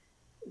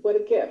 what a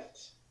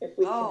gift if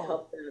we can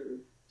help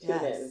them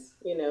tune in.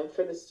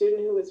 For the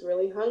student who was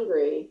really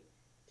hungry,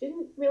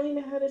 didn't really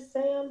know how to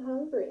say I'm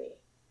hungry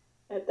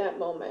at that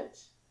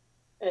moment.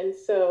 And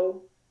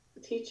so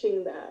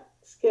teaching that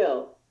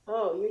skill,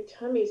 your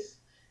tummy's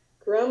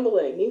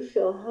grumbling, you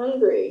feel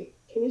hungry.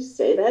 Can you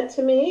say that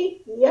to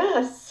me?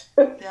 Yes.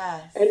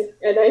 Yes.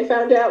 And I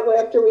found out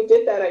after we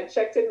did that, I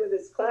checked in with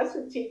his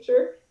classroom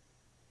teacher,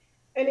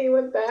 and he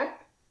went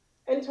back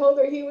and told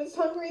her he was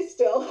hungry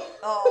still.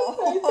 Oh.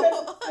 I said,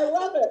 I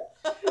love it.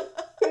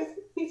 Because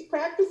he's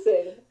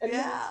practicing, and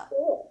that's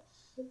cool.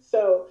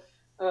 So,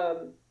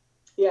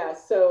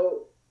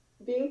 so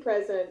being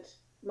present,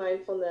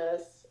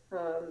 mindfulness,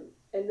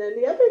 and then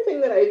the other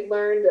thing that I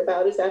learned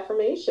about is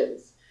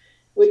affirmations,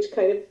 which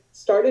kind of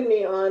started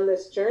me on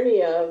this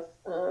journey of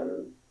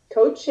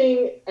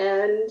coaching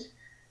and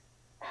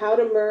how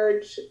to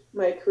merge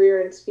my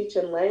career in speech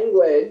and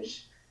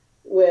language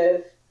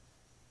with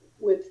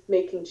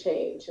making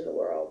change in the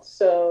world.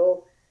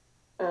 So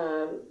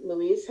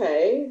Louise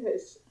Hay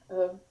is,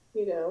 the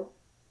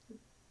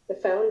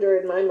founder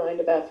in my mind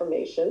of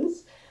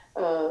affirmations.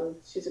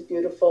 She's a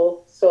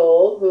beautiful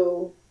soul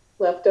who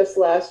left us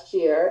last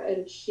year,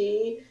 and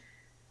she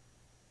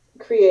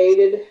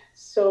created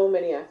so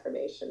many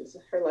affirmations.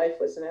 Her life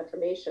was an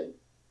affirmation.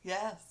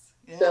 Yes.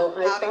 Yeah. So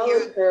I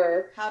followed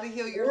her. How to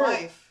heal your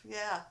life.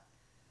 Yeah.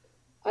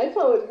 I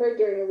followed her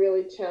during a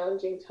really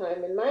challenging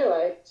time in my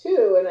life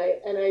too, and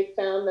I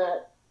found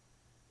that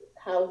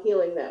how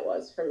healing that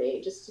was for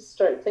me, just to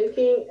start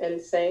thinking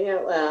and saying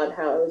out loud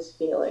how I was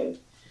feeling.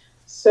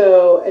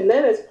 So, and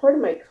then as part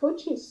of my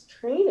coaching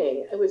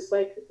training, it was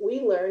like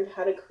we learned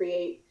how to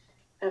create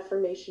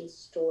affirmation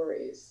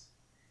stories.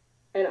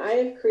 And I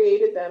have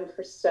created them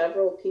for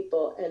several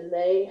people, and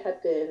they have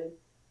been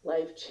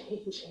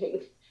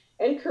life-changing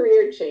and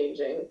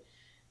career-changing,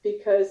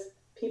 because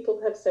people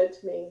have said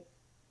to me,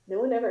 no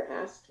one ever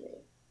asked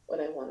me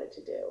what I wanted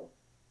to do.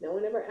 No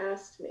one ever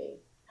asked me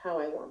how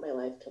I want my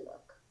life to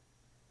look.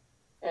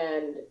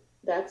 And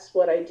that's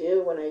what I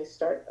do when I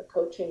start a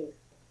coaching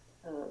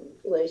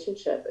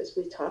relationship, is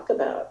we talk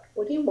about,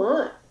 what do you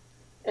want?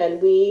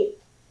 And we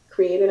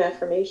create an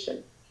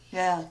affirmation.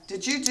 Yeah.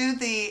 Did you do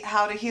the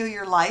How to Heal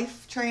Your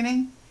Life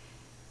training?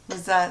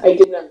 Was that? I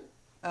did not.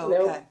 Oh,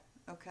 no. okay.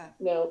 Okay.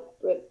 No,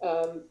 but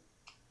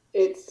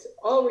it's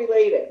all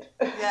related.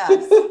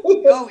 Yes.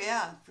 Oh,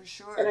 yeah, for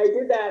sure. And I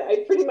did that.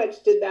 I pretty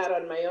much did that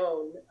on my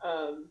own,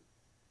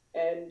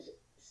 and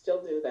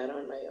still do that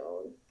on my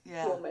own.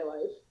 Yeah. Heal my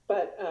life.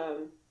 But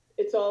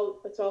it's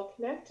all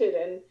connected,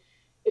 and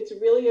it's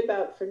really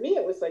about, for me,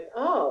 it was like,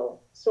 oh,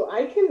 so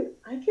I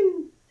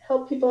can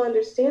help people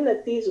understand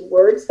that these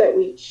words that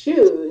we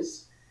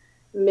choose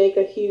make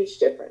a huge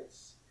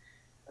difference.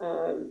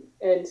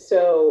 And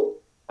so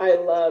I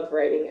love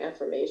writing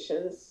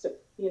affirmations,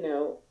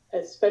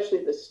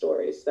 especially the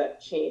stories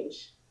that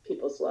change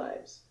people's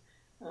lives.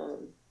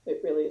 It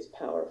really is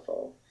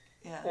powerful.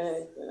 Yes.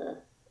 And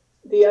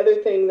the other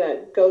thing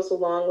that goes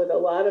along with a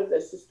lot of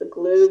this is the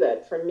glue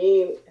that for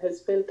me has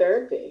been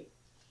therapy.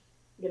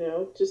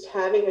 Just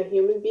having a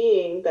human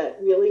being that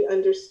really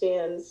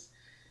understands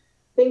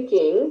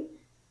thinking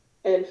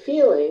and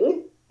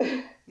feeling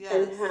Yes.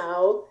 and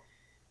how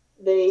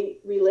they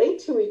relate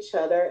to each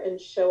other and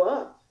show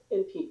up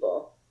in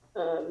people.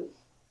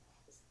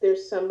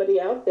 There's somebody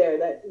out there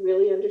that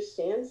really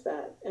understands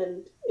that.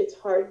 And it's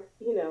hard,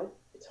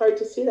 it's hard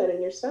to see that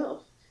in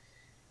yourself.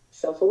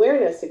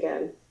 Self-awareness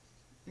again.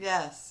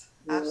 Yes,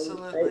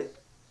 absolutely.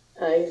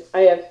 I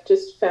have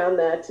just found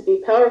that to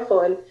be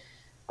powerful. And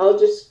I'll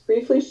just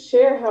briefly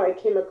share how I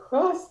came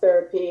across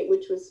therapy,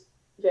 which was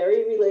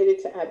very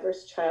related to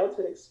adverse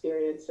childhood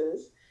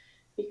experiences,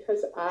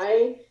 because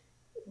I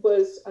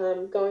was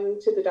going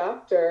to the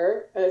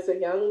doctor as a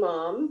young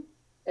mom,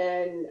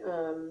 and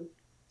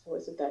I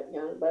wasn't that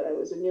young, but I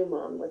was a new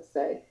mom, let's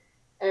say.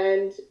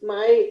 And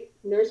my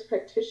nurse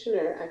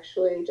practitioner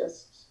actually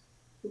just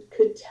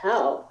could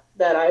tell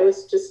that I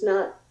was just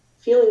not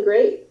feeling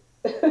great.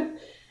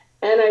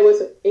 And I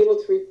was able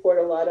to report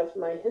a lot of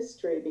my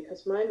history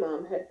because my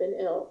mom had been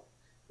ill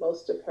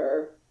most of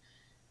her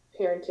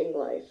parenting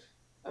life.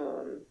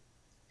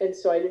 And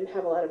so I didn't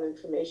have a lot of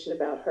information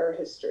about her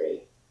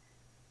history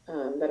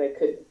that I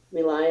could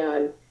rely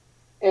on.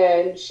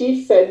 And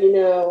she said,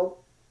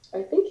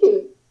 I think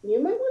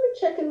you might want to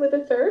check in with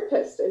a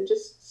therapist and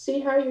just see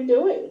how you're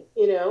doing,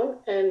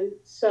 And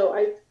so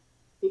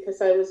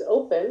because I was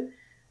open,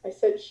 I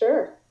said,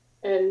 sure.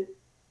 And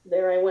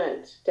there I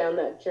went down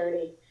that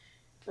journey.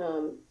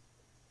 The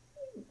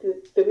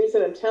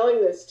reason I'm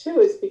telling this too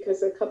is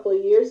because a couple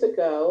of years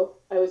ago,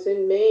 I was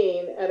in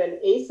Maine at an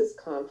ACEs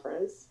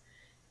conference,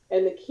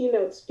 and the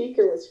keynote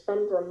speaker was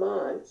from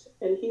Vermont,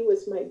 and he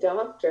was my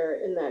doctor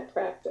in that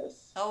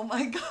practice. Oh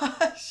my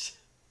gosh.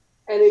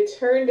 And it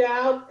turned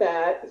out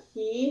that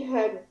he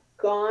had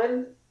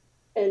gone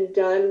and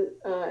done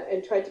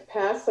and tried to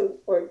pass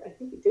or I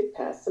think he did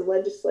pass some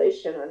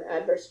legislation on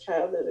adverse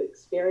childhood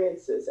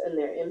experiences and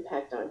their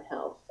impact on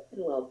health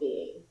and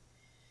well-being.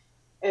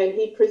 And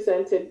he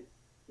presented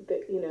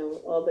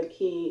all the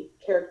key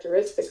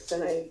characteristics,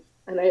 and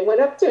I went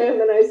up to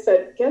him and I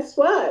said, guess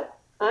what?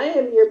 I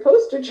am your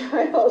poster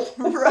child.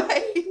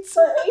 Right.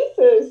 For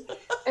ACEs.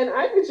 And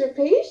I was your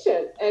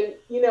patient. And,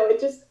 it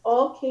just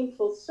all came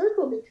full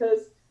circle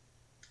because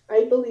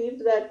I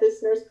believed that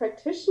this nurse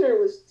practitioner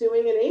was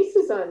doing an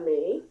ACEs on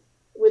me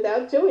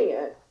without doing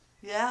it.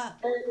 Yeah.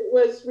 And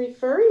was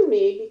referring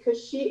me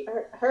because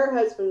her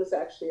husband was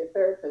actually a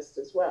therapist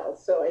as well.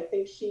 So I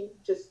think she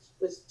just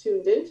was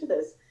tuned into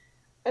this.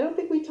 I don't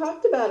think we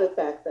talked about it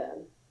back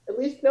then. At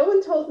least no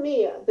one told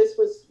me this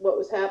was what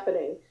was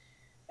happening.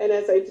 And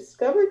as I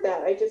discovered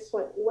that, I just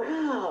went,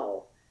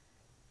 wow,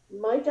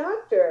 my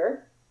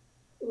doctor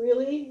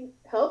really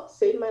helped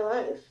save my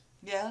life.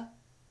 Yeah.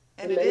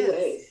 And in many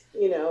ways,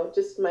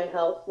 just my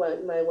health,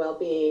 my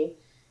well-being.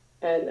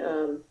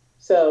 And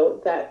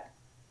so that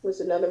was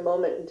another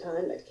moment in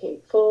time that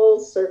came full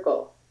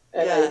circle.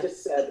 And I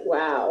just said,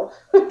 wow.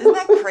 Isn't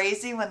that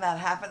crazy when that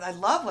happens? I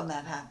love when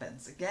that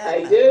happens. Again, I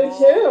do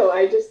too.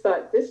 I just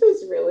thought, this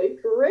is really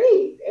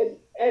great.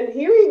 And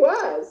here he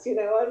was,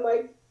 I'm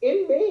like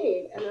in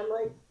Maine. And I'm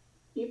like,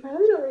 you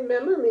probably don't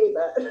remember me,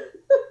 but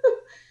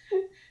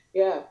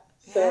yeah.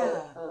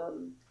 So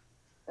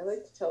I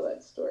like to tell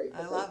that story.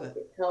 I love it.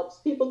 It helps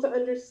people to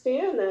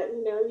understand that,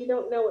 you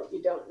don't know what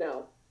you don't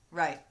know.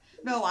 Right.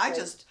 No, I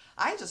just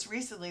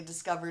recently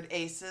discovered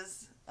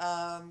ACEs.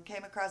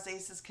 Came across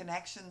ACEs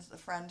Connections. A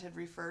friend had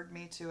referred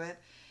me to it,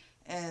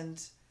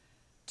 and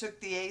took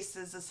the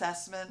ACEs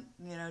assessment.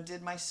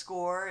 Did my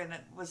score, and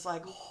it was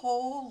like,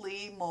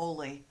 holy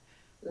moly,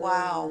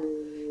 wow.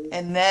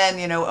 And then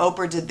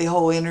Oprah did the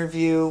whole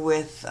interview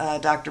with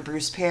Dr.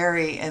 Bruce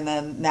Perry, and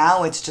then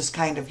now it's just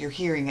kind of, you're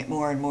hearing it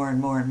more and more and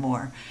more and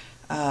more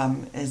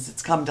as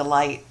it's come to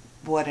light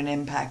what an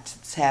impact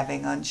it's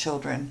having on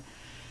children.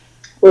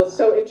 Well, it's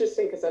so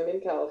interesting because I'm in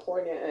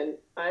California, and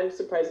I'm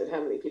surprised at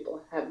how many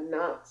people have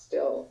not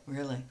still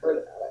really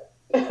heard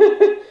about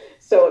it.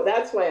 So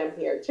that's why I'm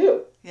here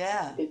too.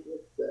 Yeah.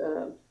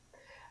 Because,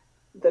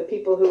 the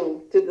people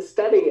who did the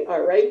study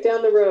are right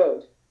down the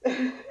road.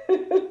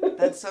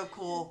 That's so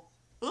cool.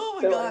 Oh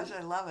my gosh,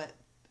 I love it.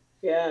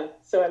 Yeah,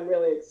 so I'm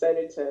really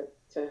excited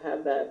to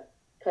have that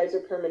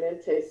Kaiser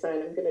Permanente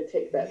sign. I'm going to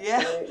take that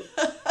sign,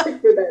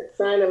 picture that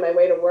sign on my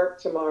way to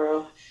work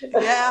tomorrow.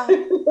 Yeah.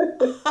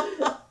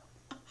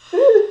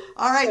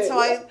 All right,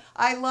 so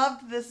I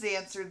loved this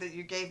answer that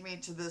you gave me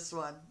to this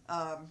one.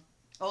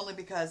 Only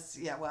because,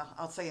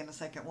 I'll say in a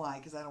second why,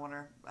 because I don't want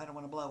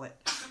to blow it.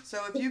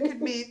 So if you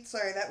could meet,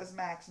 sorry, that was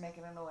Max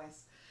making a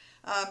noise.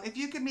 If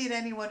you could meet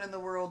anyone in the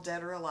world,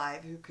 dead or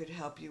alive, who could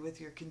help you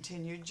with your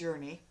continued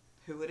journey,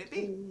 who would it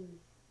be?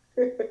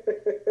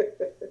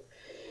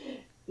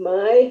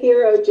 My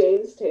hero,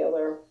 James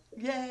Taylor.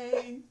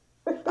 Yay!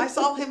 I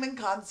saw him in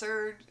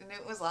concert and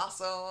it was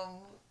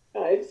awesome.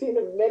 I've seen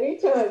him many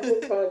times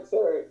in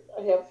concert.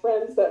 I have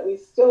friends that we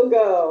still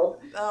go.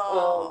 Um,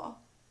 Oh,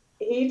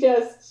 he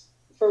just,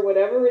 for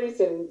whatever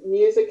reason,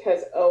 music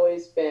has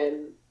always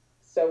been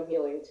so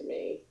healing to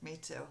me. me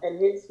too. And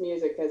his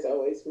music has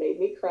always made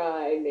me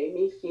cry, made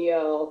me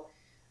feel.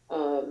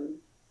 Um,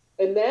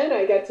 and then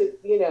I got to,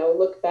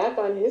 look back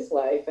on his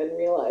life and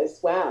realize,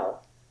 wow,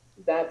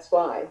 that's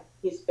why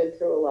he's been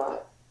through a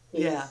lot.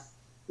 Yeah.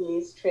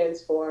 He's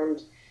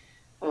transformed.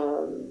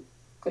 Um,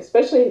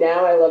 Especially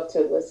now, I love to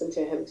listen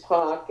to him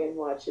talk and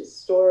watch his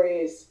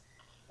stories.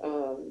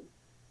 Um,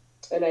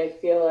 and I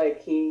feel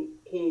like he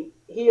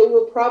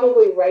will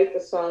probably write the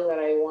song that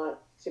I want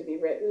to be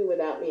written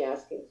without me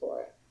asking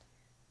for it,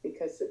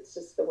 because it's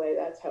just the way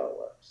that's how it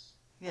works.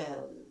 Yeah.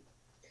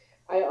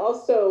 I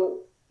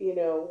also,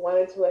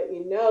 wanted to let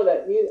you know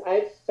that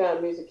I've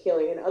found music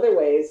healing in other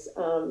ways.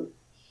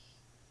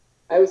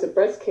 I was a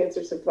breast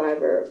cancer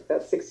survivor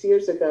about 6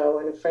 years ago,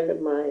 and a friend of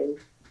mine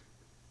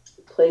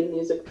played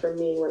music for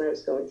me when I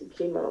was going through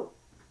chemo.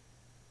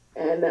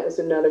 And that was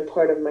another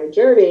part of my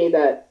journey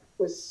that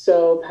was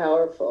so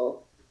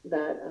powerful,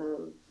 that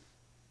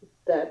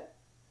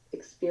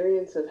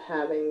experience of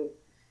having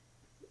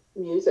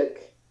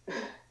music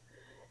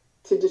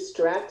to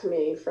distract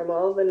me from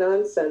all the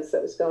nonsense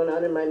that was going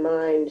on in my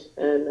mind.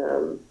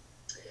 And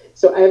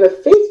so I have a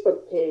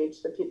Facebook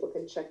page that people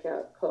can check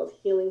out called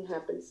Healing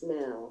Happens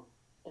Now.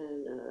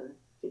 And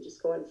if you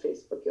just go on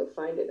Facebook, you'll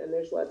find it. And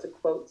there's lots of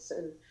quotes.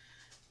 And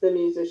the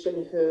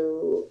musician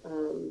who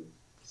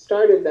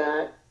started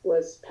that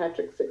was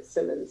Patrick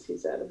Fitzsimmons.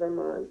 He's out of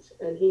Vermont.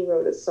 And he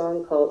wrote a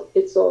song called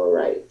It's All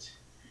Right.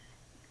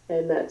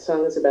 And that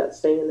song is about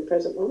staying in the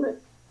present moment.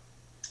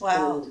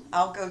 Wow,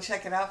 I'll go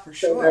check it out for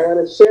So sure. I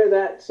want to share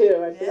that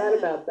too. I forgot Yeah.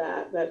 about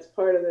that. That's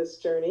part of this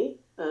journey.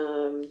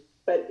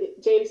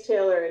 But James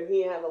Taylor and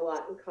he have a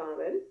lot in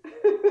common.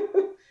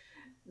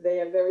 They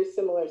have very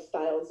similar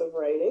styles of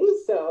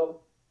writing.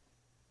 So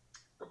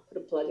I'll put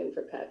a plug in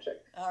for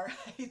Patrick. All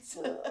right.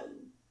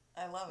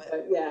 I love it.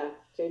 But yeah,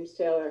 James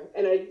Taylor.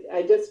 And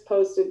I just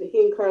posted,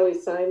 he and Carly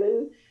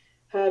Simon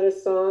had a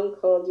song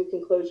called You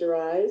Can Close Your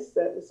Eyes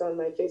that was on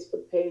my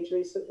Facebook page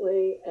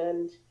recently.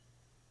 And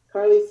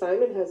Carly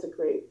Simon has a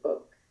great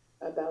book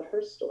about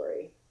her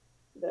story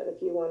that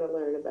if you want to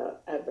learn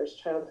about adverse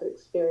childhood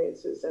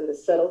experiences and the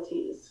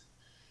subtleties,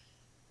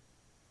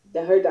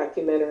 her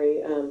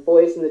documentary,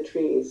 Boys in the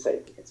Trees, I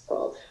think it's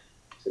called.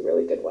 It's a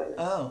really good one.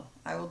 Oh,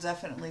 I will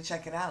definitely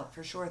check it out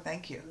for sure.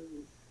 Thank you.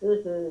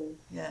 Mm-hmm.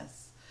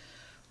 Yes.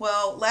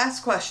 Well,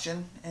 last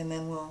question, and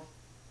then we'll,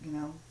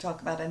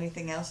 talk about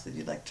anything else that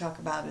you'd like to talk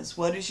about is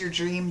what is your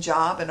dream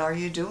job and are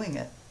you doing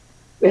it?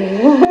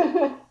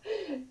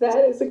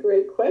 That is a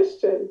great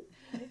question.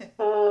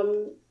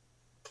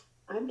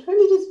 I'm trying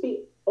to just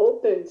be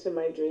open to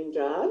my dream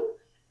job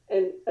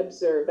and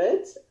observe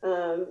it.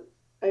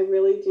 I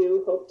really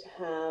do hope to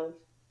have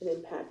an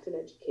impact in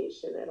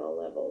education at all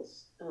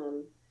levels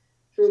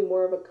through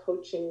more of a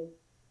coaching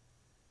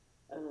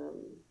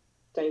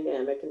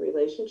dynamic and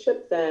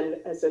relationship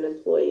than as an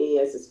employee,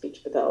 as a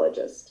speech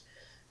pathologist.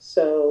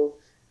 So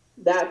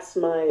that's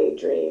my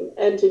dream.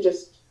 And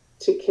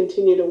to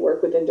continue to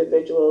work with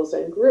individuals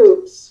and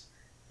groups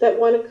that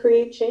want to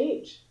create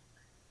change.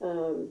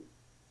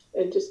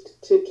 And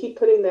just to keep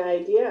putting the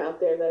idea out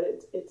there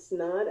that it's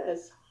not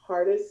as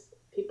hard as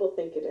people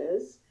think it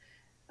is.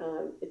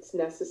 It's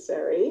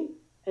necessary,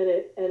 and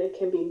it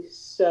can be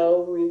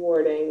so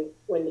rewarding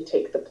when you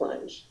take the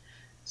plunge.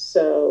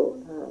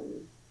 So,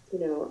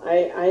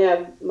 I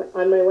have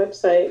on my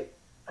website,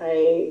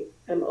 I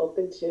am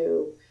open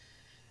to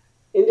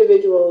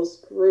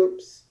individuals,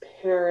 groups,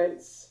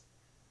 parents,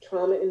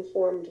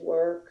 trauma-informed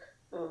work.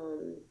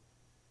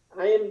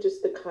 I am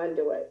just the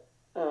conduit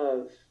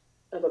of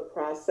a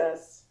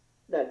process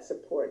that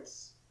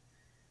supports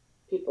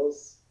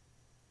people's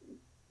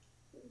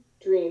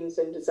dreams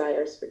and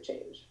desires for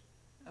change.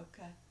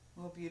 Okay.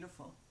 Well,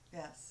 beautiful.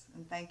 Yes.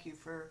 And thank you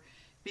for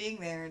being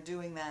there and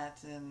doing that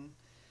and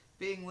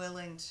being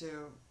willing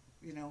to,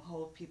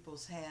 hold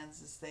people's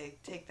hands as they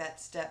take that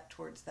step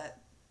towards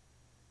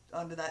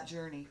onto that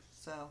journey.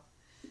 So,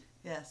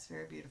 yes,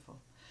 very beautiful.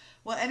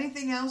 Well,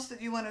 anything else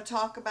that you want to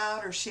talk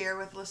about or share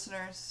with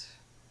listeners?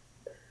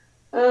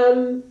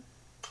 I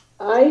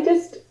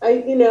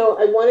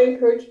want to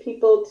encourage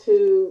people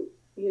to,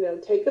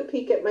 take a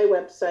peek at my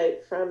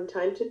website. From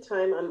time to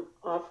time, I'm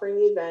offering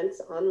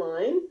events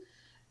online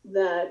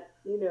that,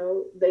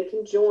 they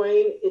can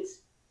join.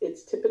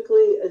 It's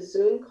typically a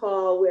Zoom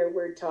call where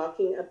we're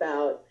talking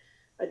about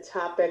a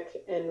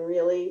topic and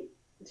really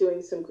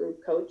doing some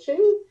group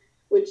coaching,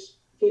 which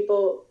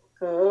people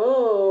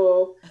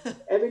go,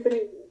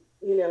 everybody,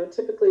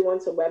 typically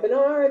wants a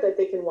webinar that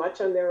they can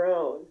watch on their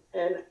own.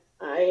 And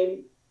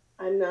I'm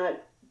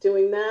not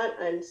doing that.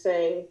 I'm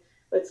saying,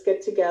 let's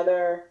get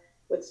together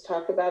Let's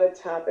talk about a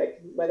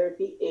topic, whether it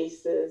be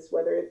ACEs,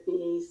 whether it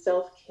be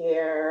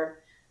self-care,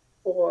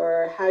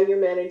 or how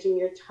you're managing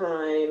your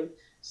time.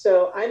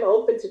 So I'm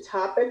open to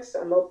topics.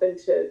 I'm open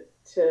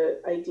to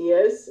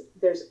ideas.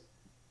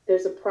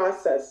 There's a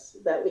process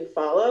that we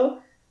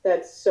follow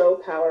that's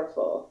so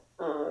powerful,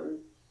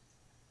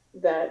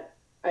 that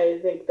I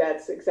think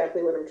that's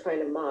exactly what I'm trying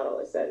to model,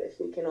 is that if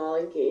we can all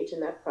engage in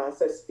that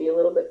process, be a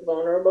little bit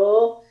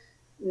vulnerable,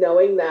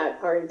 knowing that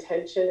our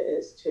intention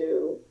is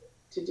to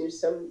do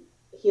some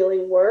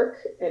healing work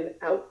and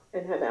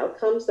have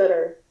outcomes that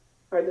are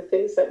the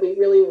things that we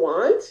really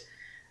want,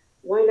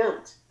 why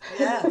not?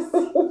 Yes.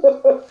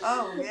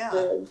 Oh, yeah.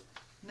 The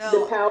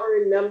No. power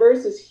in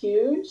numbers is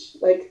huge.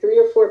 Like 3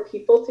 or 4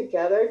 people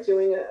together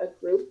doing a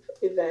group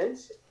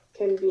event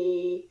can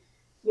be,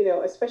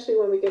 especially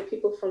when we get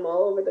people from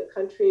all over the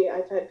country.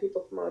 I've had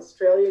people from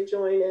Australia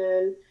join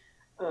in.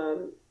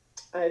 Um,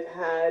 I've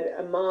had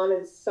a mom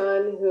and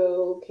son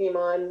who came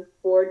on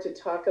board to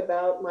talk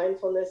about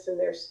mindfulness in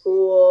their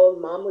school.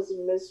 Mom was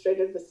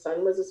administrative, the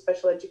son was a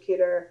special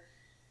educator.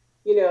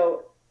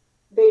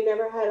 They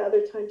never had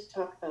other time to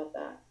talk about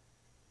that.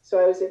 So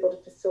I was able to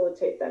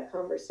facilitate that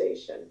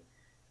conversation.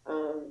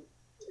 Um,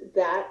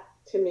 that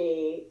to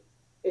me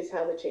is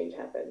how the change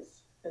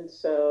happens. And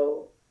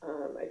so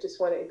I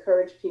just want to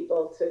encourage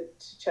people to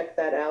check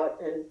that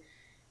out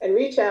and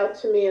reach out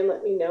to me and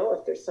let me know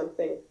if there's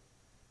something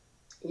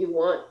you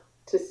want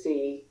to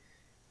see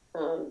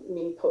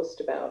me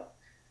post about.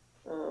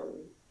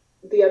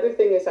 The other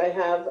thing is I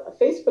have a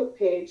Facebook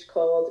page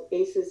called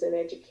ACEs in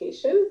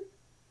Education.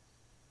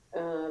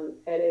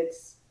 And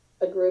it's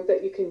a group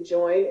that you can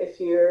join if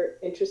you're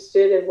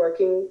interested in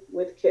working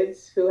with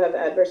kids who have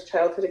adverse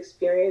childhood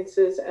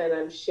experiences. And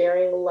I'm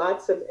sharing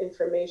lots of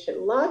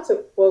information, lots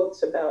of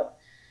quotes about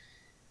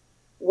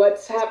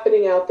what's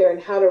happening out there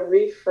and how to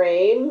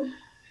reframe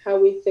how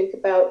we think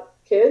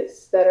about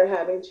kids that are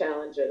having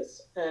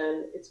challenges.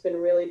 And it's been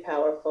really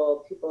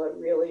powerful. People have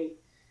really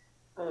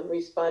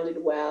responded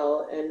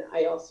well. And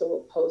I also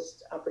will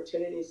post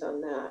opportunities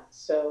on that.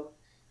 So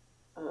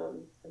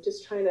I'm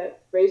just trying to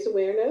raise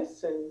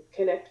awareness and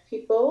connect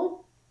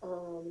people,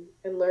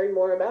 and learn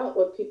more about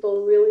what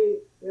people really,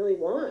 really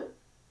want.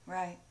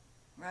 Right.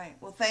 Right.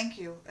 Well, thank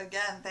you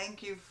again.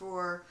 Thank you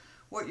for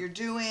what you're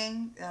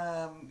doing.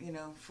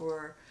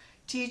 For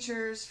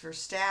teachers, for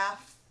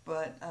staff,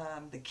 but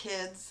the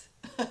kids.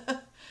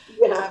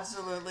 Yeah.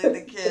 Absolutely,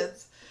 the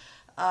kids.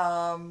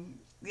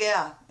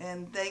 Yeah,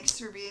 and thanks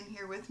for being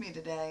here with me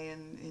today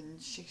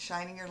and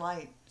shining your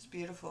light. It's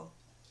beautiful.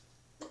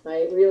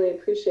 I really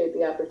appreciate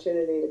the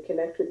opportunity to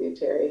connect with you,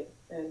 Terry,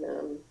 and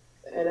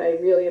I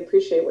really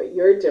appreciate what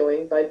you're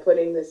doing by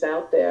putting this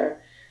out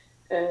there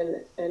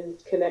and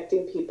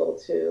connecting people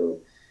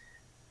to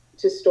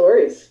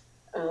stories,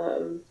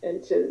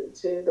 and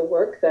to the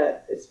work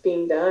that is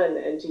being done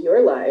and to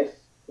your life,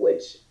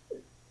 which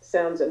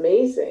sounds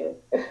amazing.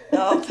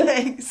 Oh,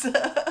 thanks.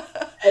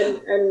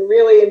 and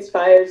really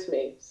inspires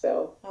me.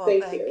 So Well,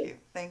 thank thank you. you.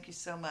 Thank you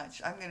so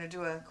much. I'm going to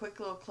do a quick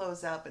little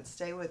closeout, but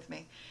stay with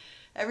me.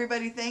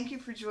 Everybody, thank you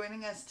for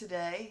joining us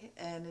today.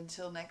 And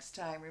until next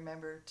time,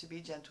 remember to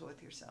be gentle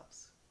with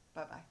yourselves.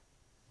 Bye bye.